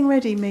if being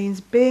ready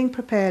means being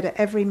prepared at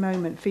every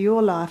moment for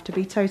your life to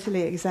be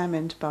totally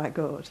examined by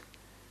God,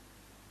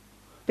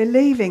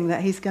 believing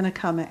that he's going to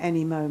come at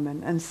any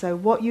moment, and so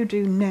what you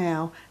do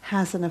now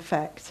has an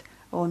effect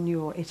on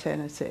your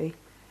eternity.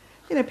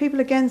 You know, people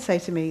again say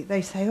to me,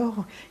 they say,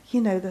 oh, you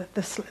know,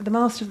 the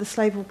master of the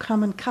slave will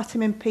come and cut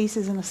him in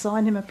pieces and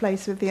assign him a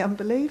place with the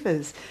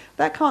unbelievers.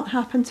 That can't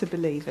happen to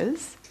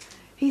believers.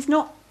 He's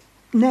not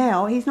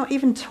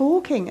even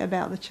talking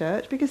about the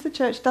church because the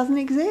church doesn't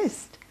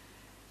exist.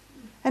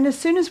 And as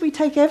soon as we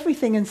take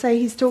everything and say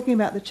he's talking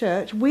about the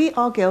church, we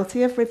are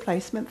guilty of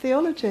replacement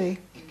theology.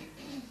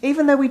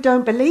 Even though we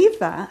don't believe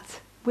that,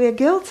 we're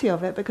guilty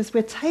of it because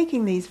we're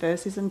taking these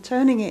verses and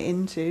turning it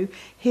into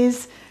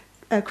his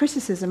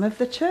criticism of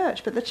the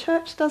church. But the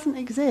church doesn't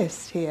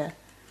exist here.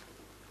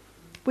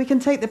 We can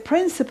take the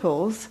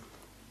principles,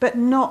 but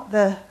not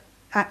the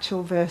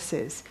actual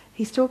verses.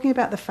 He's talking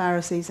about the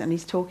Pharisees and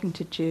he's talking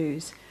to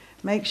Jews.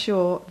 Make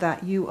sure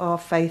that you are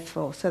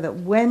faithful so that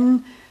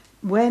when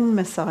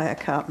Messiah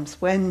comes,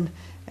 when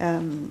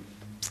the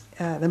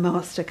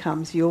Master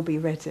comes, you'll be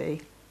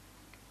ready.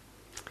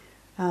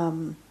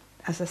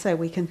 As I say,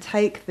 we can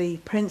take the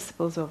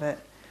principles of it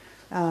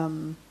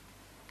and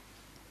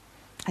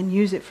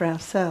use it for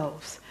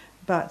ourselves,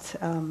 but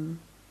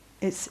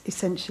it's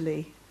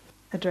essentially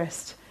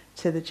addressed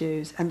to the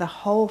Jews. And the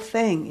whole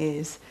thing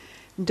is,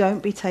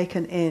 don't be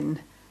taken in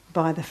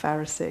by the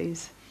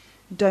Pharisees.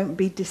 Don't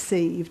be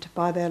deceived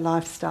by their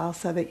lifestyle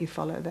so that you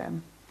follow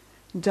them.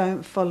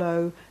 Don't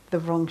follow the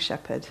wrong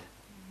shepherd.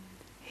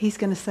 He's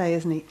going to say,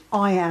 isn't he,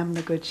 I am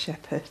the good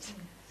shepherd.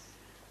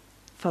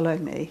 Follow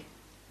me.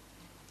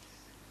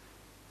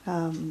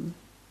 Also,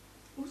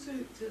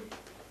 it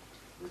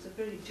was a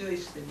very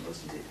Jewish thing,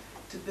 wasn't it?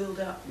 To build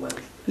up wealth.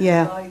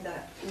 Yeah. By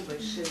that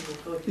almost show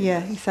of godliness.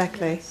 Yeah,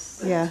 exactly.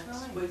 Yes. Yeah.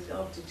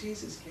 After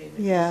Jesus came, it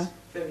Yeah. was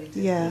very different.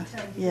 Yeah.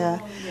 Yeah.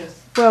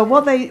 Yes. Well,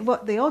 what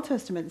the Old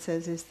Testament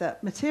says is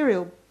that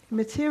material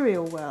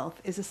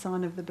wealth is a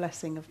sign of the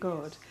blessing of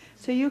God.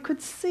 So you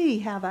could see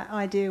how that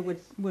idea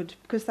would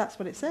because that's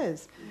what it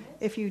says.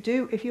 If you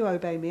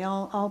obey me,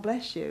 I'll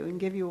bless you and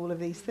give you all of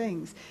these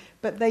things.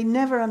 But they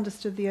never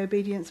understood the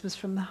obedience was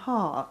from the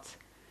heart.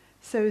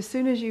 So as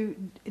soon as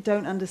you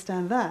don't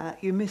understand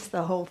that, you miss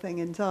the whole thing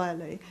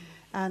entirely.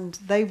 And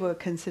they were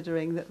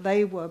considering that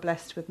they were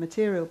blessed with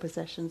material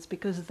possessions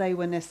because they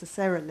were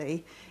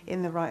necessarily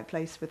in the right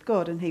place with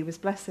God and he was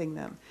blessing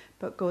them.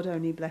 But God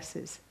only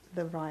blesses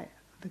the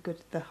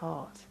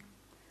heart,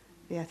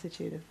 the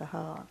attitude of the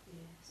heart.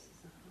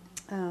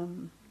 That's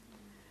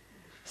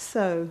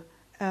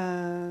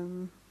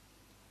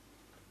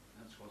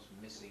what's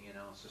missing in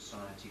our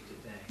society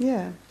today.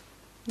 Yeah.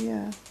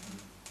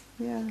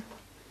 From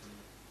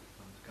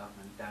the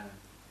government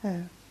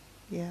down.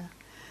 Yeah.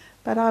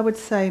 But I would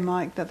say,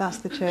 Mike, that that's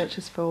the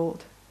church's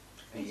fault.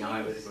 Yeah,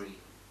 I would agree.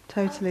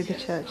 Totally the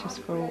church's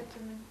fault,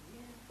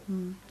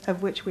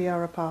 of which we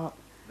are a part.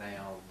 They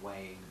are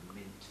weighing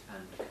mint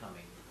and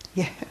coming,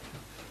 Yeah,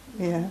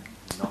 yeah,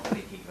 not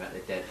thinking about the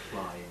dead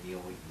fly in the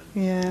ointment.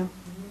 yeah.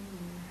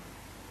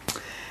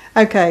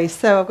 Okay,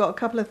 so I've got a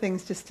couple of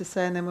things just to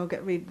say, and then we'll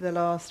read the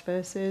last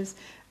verses.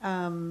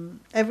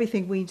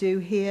 Everything we do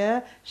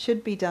here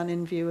should be done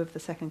in view of the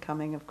second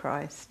coming of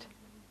Christ.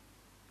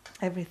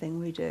 Everything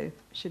we do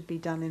should be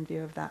done in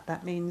view of that.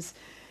 That means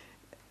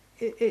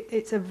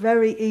it's a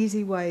very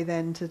easy way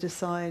then to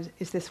decide,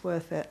 is this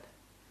worth it?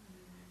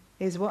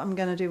 Is what I'm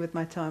going to do with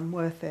my time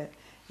worth it?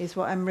 Is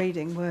what I'm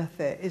reading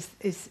worth it? Is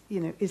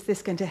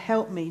this going to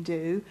help me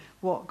do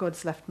what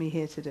God's left me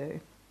here to do?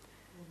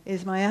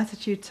 Is my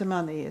attitude to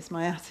money, is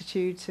my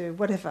attitude to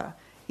whatever,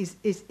 is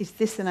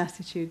this an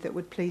attitude that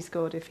would please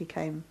God if he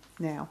came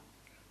now?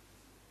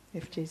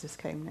 If Jesus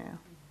came now?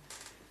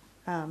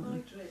 My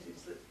dread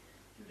is that,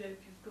 if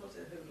you've got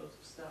a whole lot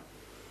of stuff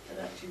and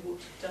actually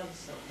want to have done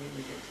something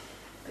with it,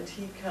 and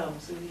he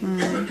comes and you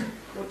say,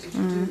 what did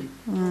you do?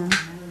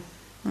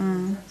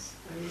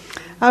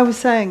 I was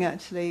saying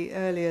actually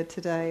earlier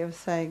today,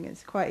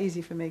 it's quite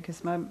easy for me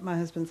because my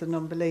husband's a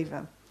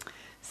non-believer.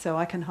 So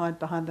I can hide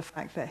behind the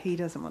fact that he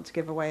doesn't want to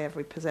give away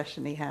every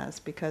possession he has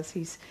because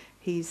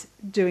he's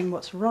doing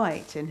what's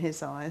right in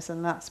his eyes,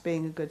 and that's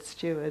being a good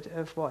steward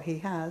of what he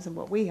has and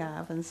what we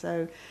have. And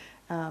so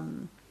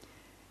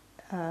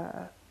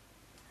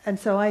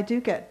I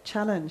do get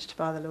challenged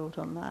by the Lord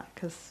on that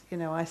because,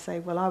 I say,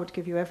 well, I would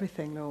give you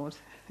everything, Lord.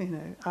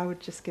 I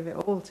would just give it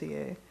all to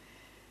you.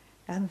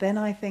 And then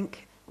I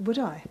think, would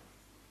I?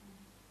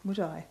 Would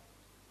I?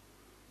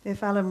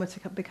 If Alan were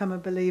to become a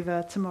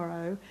believer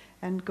tomorrow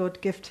and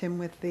God gifted him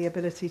with the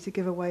ability to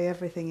give away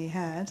everything he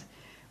had,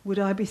 would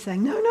I be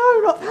saying, no,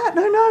 not that,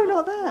 no,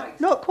 not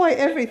that, not quite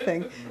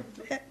everything?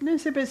 No,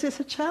 so but it's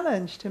a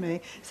challenge to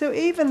me. So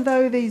even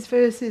though these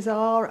verses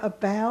are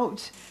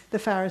about the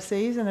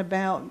Pharisees and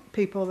about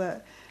people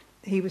that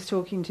he was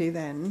talking to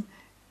then,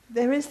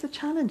 there is the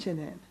challenge in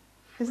it,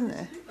 isn't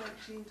there? It's a bit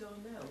like Jean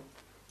Darnell,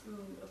 who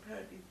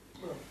apparently,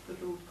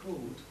 the Lord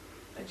called,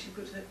 and she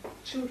put her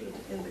children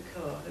in the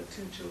car, her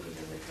 2 children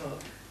in the car,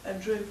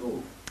 and drove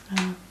off,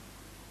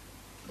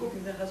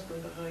 leaving the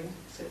husband behind,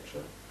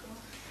 etc.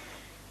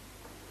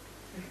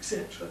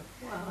 Etc.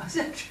 Wow,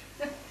 etc.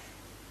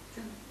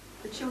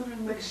 The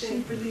children were But she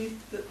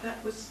believed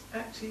that was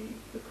actually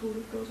the call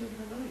of God in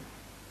her life.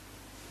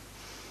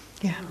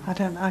 Yeah,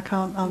 I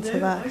can't answer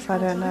that because I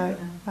don't know.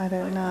 I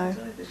don't know.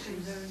 She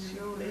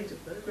made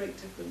a great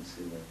difference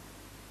in the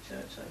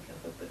church I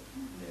cover, but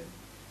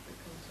I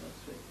can't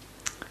answer it.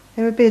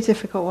 It would be a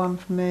difficult one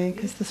for me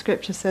because the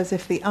scripture says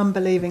if the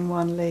unbelieving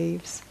one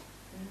leaves,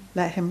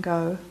 let him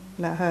go,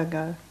 let her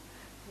go.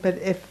 But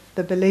if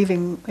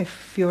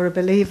you're a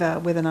believer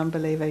with an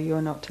unbeliever,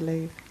 you're not to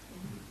leave.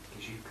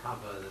 Because you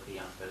cover the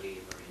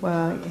unbeliever.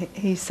 Well,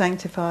 he's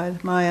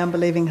sanctified. My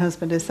unbelieving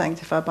husband is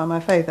sanctified by my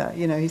faith.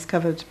 He's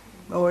covered,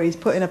 or he's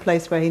put in a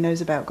place where he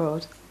knows about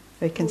God.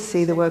 He can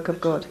see the work of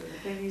God.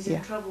 Then he's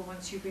in trouble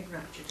once you've been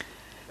raptured.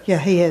 Yeah,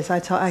 he is. I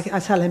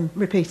tell him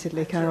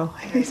repeatedly, Carol.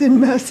 He's in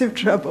massive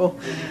trouble.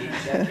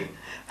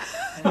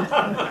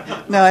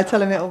 No, I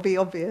tell him it'll be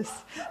obvious.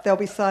 There'll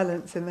be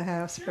silence in the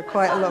house for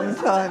quite a long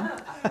time.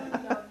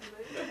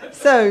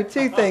 So,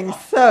 2 things.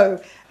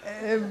 So,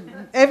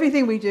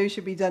 everything we do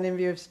should be done in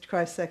view of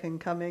Christ's second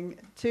coming.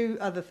 2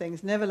 other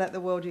things. Never let the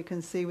world you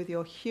can see with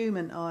your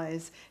human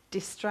eyes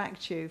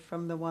distract you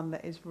from the one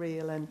that is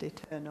real and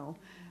eternal.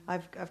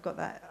 I've got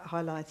that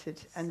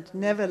highlighted. And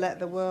never let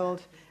the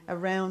world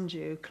around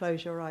you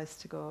close your eyes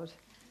to God.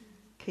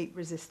 Keep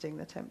resisting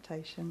the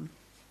temptation.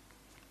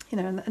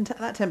 And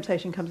that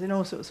temptation comes in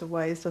all sorts of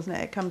ways, doesn't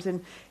it? It comes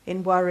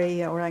in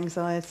worry or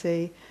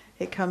anxiety.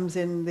 It comes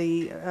in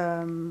the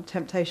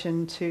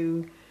temptation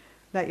to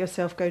let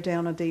yourself go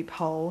down a deep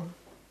hole.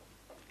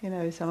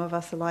 Some of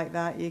us are like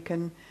that. You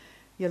can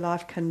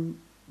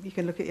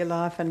look at your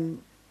life, and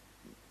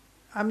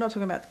I'm not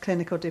talking about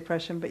clinical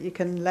depression, but you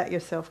can let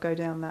yourself go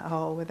down that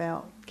hole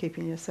without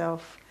keeping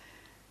yourself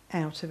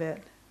out of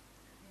it.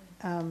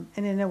 And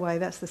in a way,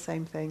 that's the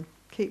same thing.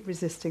 Keep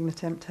resisting the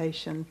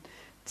temptation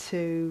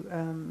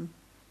to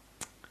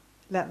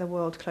let the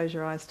world close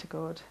your eyes to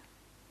God.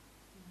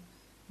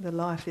 The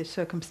life, your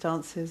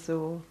circumstances,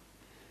 or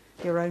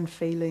your own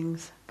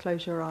feelings,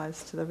 close your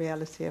eyes to the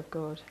reality of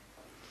God.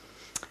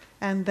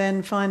 And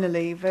then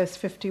finally, verse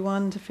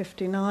 51 to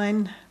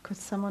 59. Could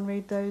someone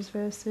read those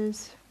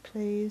verses,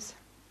 please?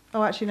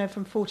 Oh, actually, no,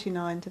 from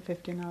 49 to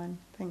 59.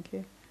 Thank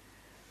you.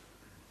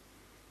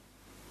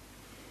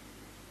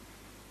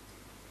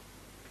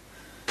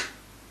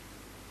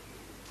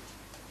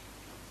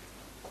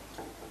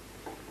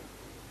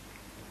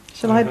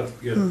 Shall I?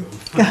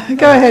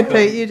 Go ahead,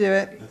 Pete, you do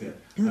it. Okay.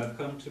 I've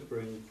come to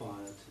bring fire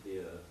to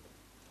the earth,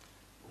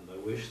 and I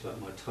wish that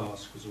my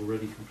task was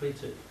already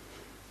completed.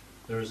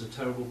 There is a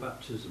terrible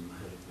baptism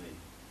ahead of me,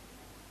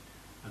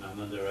 and I'm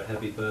under a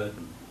heavy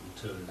burden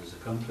until it is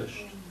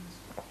accomplished.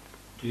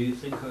 Do you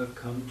think I have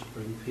come to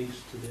bring peace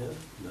to the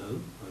earth? No,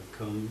 I've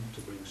come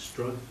to bring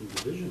strife and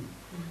division.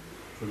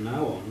 From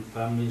now on,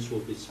 families will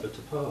be split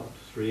apart,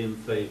 3 in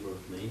favour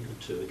of me and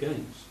 2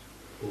 against,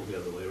 or the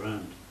other way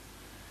around.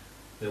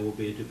 There will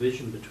be a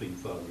division between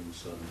father and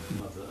son,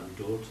 mother and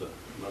daughter,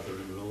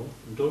 mother-in-law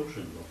and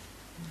daughter-in-law.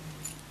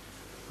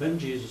 Then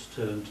Jesus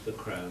turned to the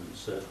crowd and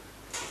said,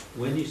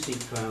 when you see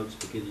clouds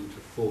beginning to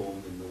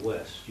form in the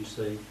west, you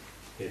say,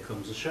 here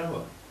comes a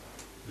shower,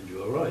 and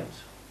you are right.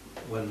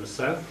 When the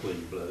south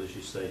wind blows,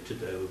 you say,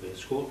 today will be a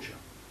scorcher,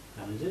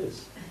 and it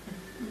is.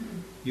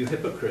 You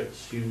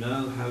hypocrites, you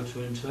know how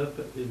to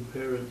interpret the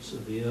appearance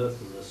of the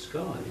earth and the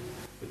sky,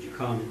 but you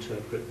can't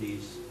interpret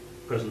these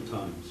present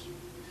times.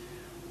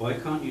 Why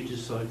can't you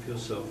decide for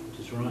yourself what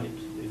is right?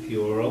 If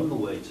you are on the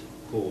way to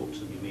court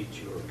and you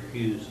meet your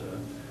accuser,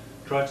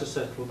 try to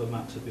settle the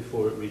matter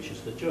before it reaches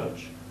the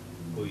judge,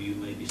 or you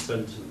may be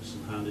sentenced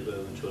and handed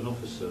over to an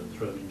officer and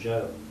thrown in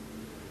jail.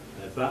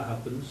 And if that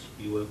happens,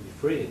 you won't be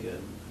free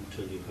again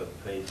until you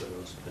have paid the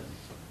last penny.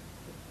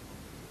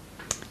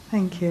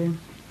 Thank you.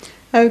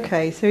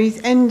 Okay, so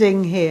he's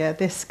ending here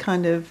this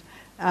kind of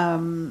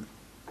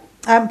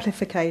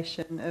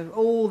amplification of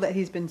all that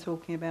he's been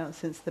talking about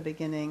since the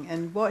beginning.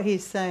 And what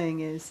he's saying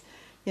is,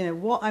 you know,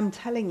 what I'm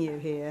telling you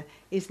here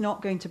is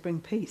not going to bring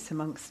peace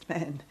amongst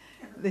men.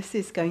 This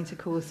is going to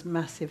cause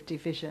massive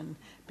division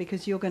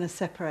because you're going to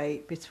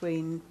separate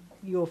between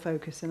your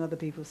focus and other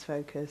people's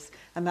focus,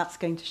 and that's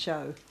going to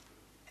show,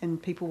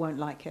 and people won't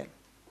like it.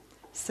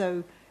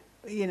 So,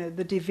 you know,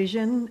 the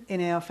division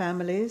in our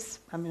families,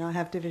 I mean, I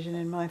have division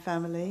in my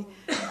family,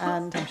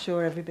 and I'm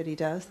sure everybody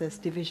does. There's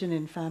division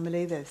in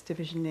family, there's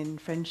division in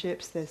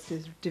friendships, there's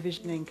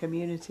division in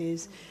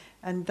communities,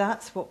 and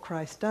that's what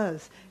Christ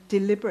does,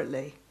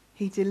 deliberately.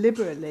 He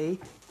deliberately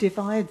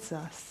divides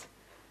us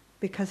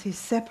because he's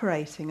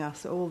separating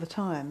us all the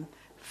time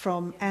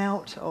from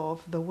out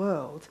of the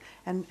world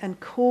and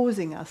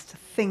causing us to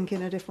think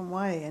in a different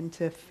way and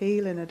to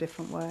feel in a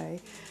different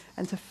way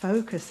and to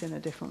focus in a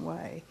different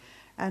way.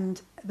 And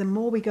the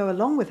more we go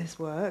along with his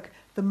work,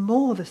 the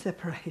more the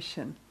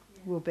separation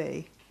will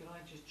be. Can I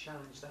just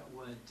challenge that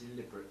word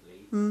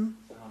deliberately?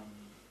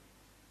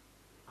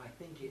 I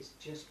think it's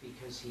just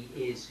because he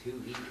is who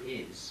he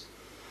is,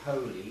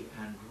 holy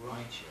and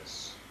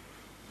righteous,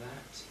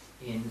 that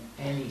in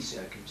any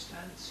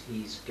circumstance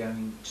he's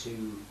going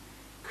to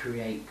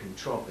create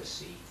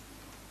controversy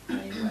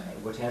in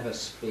whatever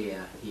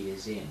sphere he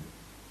is in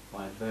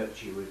by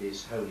virtue of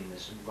his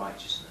holiness and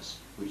righteousness,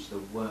 which the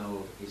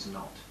world is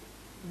not.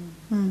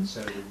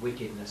 So the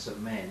wickedness of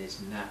men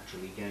is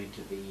naturally going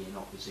to be in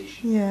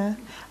opposition. Yeah,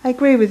 I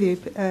agree with you,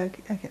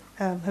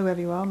 whoever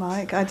you are,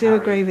 Mike. I do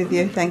agree with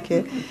you, thank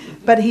you.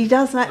 But he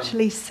doesn't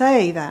actually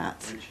say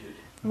that.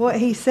 What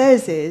he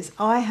says is,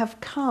 I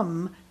have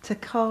come to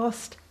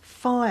cast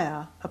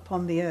fire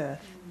upon the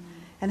earth.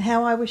 And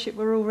how I wish it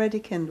were already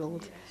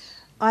kindled.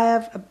 I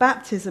have a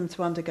baptism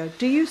to undergo.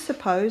 Do you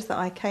suppose that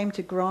I came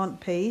to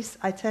grant peace?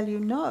 I tell you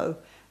no,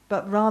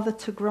 but rather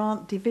to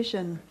grant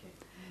division.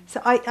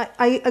 So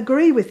I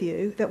agree with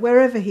you that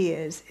wherever he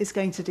is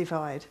going to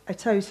divide. I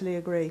totally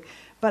agree.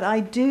 But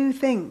I do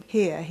think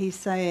here he's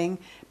saying,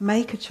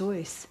 make a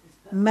choice.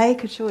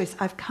 Make a choice.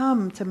 I've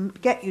come to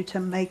get you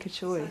to make a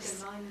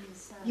choice.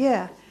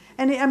 Yeah.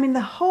 And I mean, the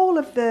whole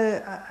of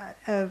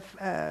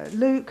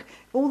Luke,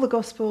 all the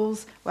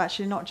Gospels, well,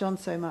 actually not John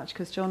so much,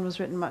 because John was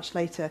written much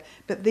later,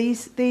 but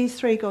these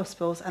 3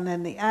 Gospels, and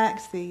then the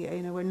Acts,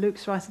 when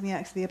Luke's writing the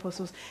Acts of the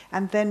Apostles,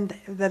 and then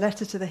the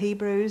letter to the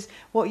Hebrews,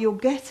 what you're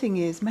getting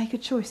is make a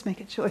choice, make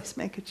a choice,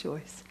 make a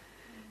choice.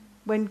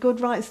 When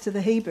God writes to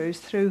the Hebrews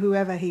through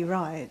whoever he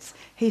writes,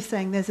 he's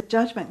saying there's a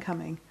judgment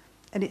coming,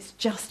 and it's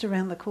just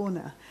around the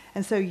corner.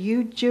 And so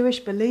you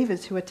Jewish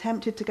believers who are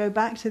tempted to go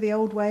back to the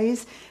old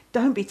ways,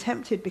 don't be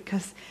tempted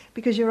because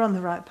you're on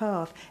the right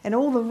path. And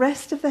all the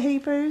rest of the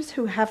Hebrews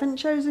who haven't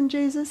chosen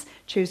Jesus,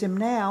 choose him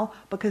now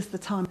because the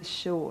time is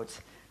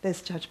short.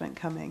 There's judgment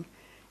coming.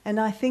 And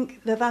I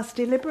think that that's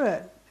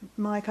deliberate,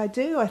 Mike. I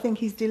do. I think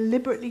he's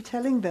deliberately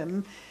telling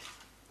them,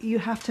 you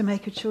have to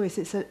make a choice.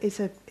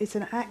 It's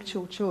an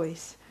actual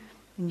choice,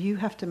 and you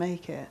have to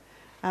make it.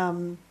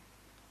 And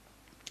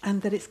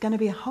that it's going to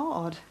be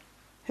hard.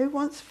 Who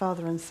wants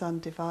father and son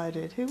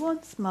divided? Who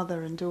wants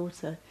mother and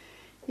daughter?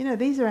 You know,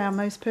 these are our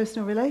most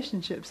personal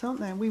relationships,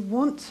 aren't they? We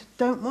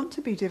don't want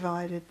to be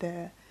divided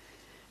there.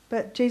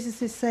 But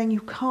Jesus is saying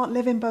you can't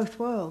live in both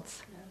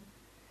worlds. No.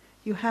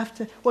 You have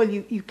to, well,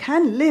 you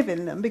can live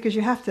in them because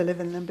you have to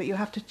live in them, but you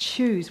have to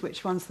choose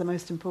which one's the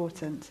most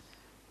important.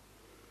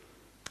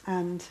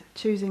 And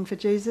choosing for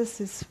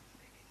Jesus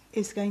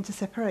is going to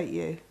separate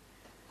you.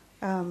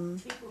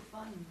 People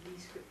find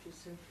these scriptures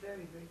so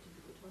very, very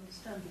difficult to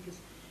understand because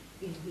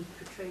he's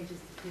portrayed as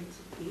the Prince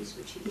of Peace,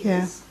 which he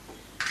is,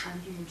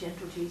 and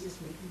gentle Jesus,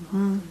 meek and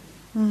mild,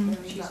 and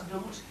caring about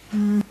not.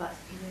 But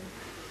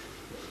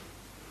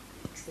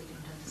because they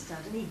don't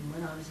understand, and even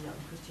when I was a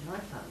young Christian, I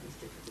found these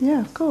difficult.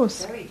 Yeah, of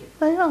course, very difficult.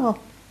 They are.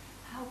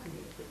 How can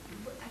it?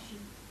 But as you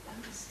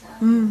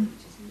understand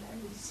it, just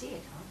see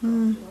it. How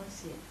do I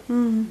see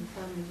it?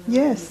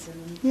 Yes,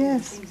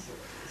 yes. Things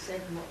that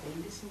said and what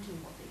they listened to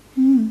and what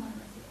they... Mm. I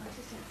think I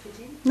just don't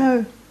fit in.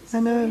 No, It's I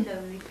a know. very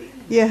lonely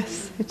feeling.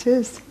 Yes, it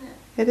is. Isn't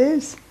it? It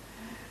is.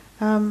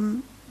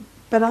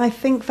 But I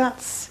think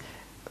that's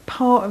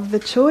part of the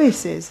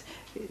choices.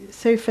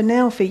 So for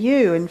now, for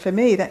you and for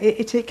me, that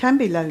it can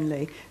be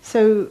lonely.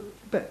 So,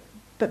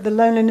 but the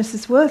loneliness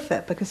is worth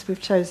it because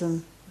we've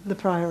chosen the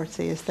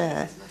priority is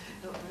there. It must have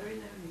felt very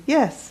lonely.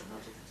 Yes, A lot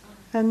of the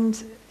time.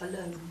 and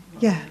Alone.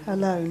 yeah,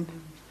 alone. Or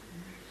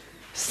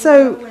the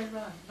So other way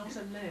round, not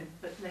alone,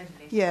 but lonely.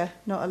 yeah,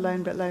 not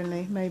alone but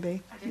lonely,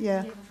 maybe. I don't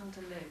Yeah. think he ever felt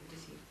alone, did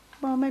he?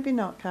 Well, maybe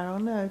not, Carol.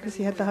 No, because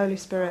he had the Holy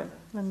Spirit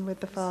and with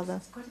the Father.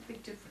 It's quite a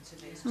big difference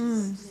in these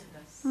Mm. two.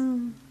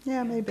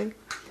 Yeah, maybe.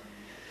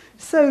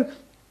 So,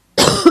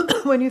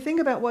 when you think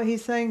about what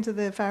he's saying to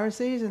the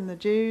Pharisees and the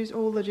Jews,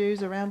 all the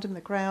Jews around him,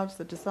 the crowds,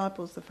 the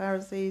disciples, the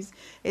Pharisees,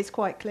 it's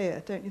quite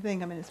clear, don't you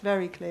think? I mean, it's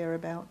very clear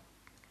about,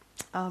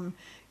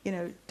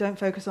 don't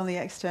focus on the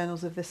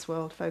externals of this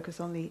world, focus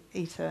on the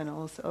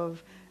eternals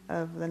of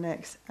the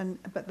next.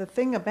 But the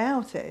thing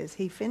about it is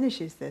he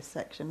finishes this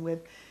section with,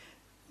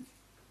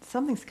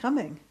 something's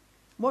coming.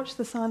 Watch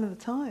the sign of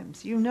the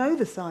times. You know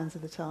the signs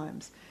of the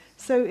times.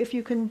 So if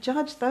you can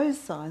judge those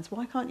signs,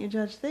 why can't you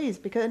judge these?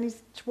 Because and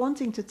he's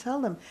wanting to tell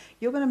them,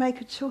 you're going to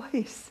make a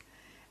choice.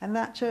 And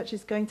that church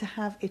is going to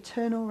have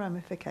eternal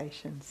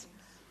ramifications.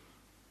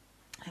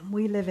 And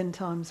we live in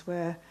times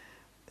where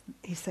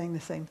he's saying the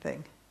same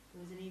thing.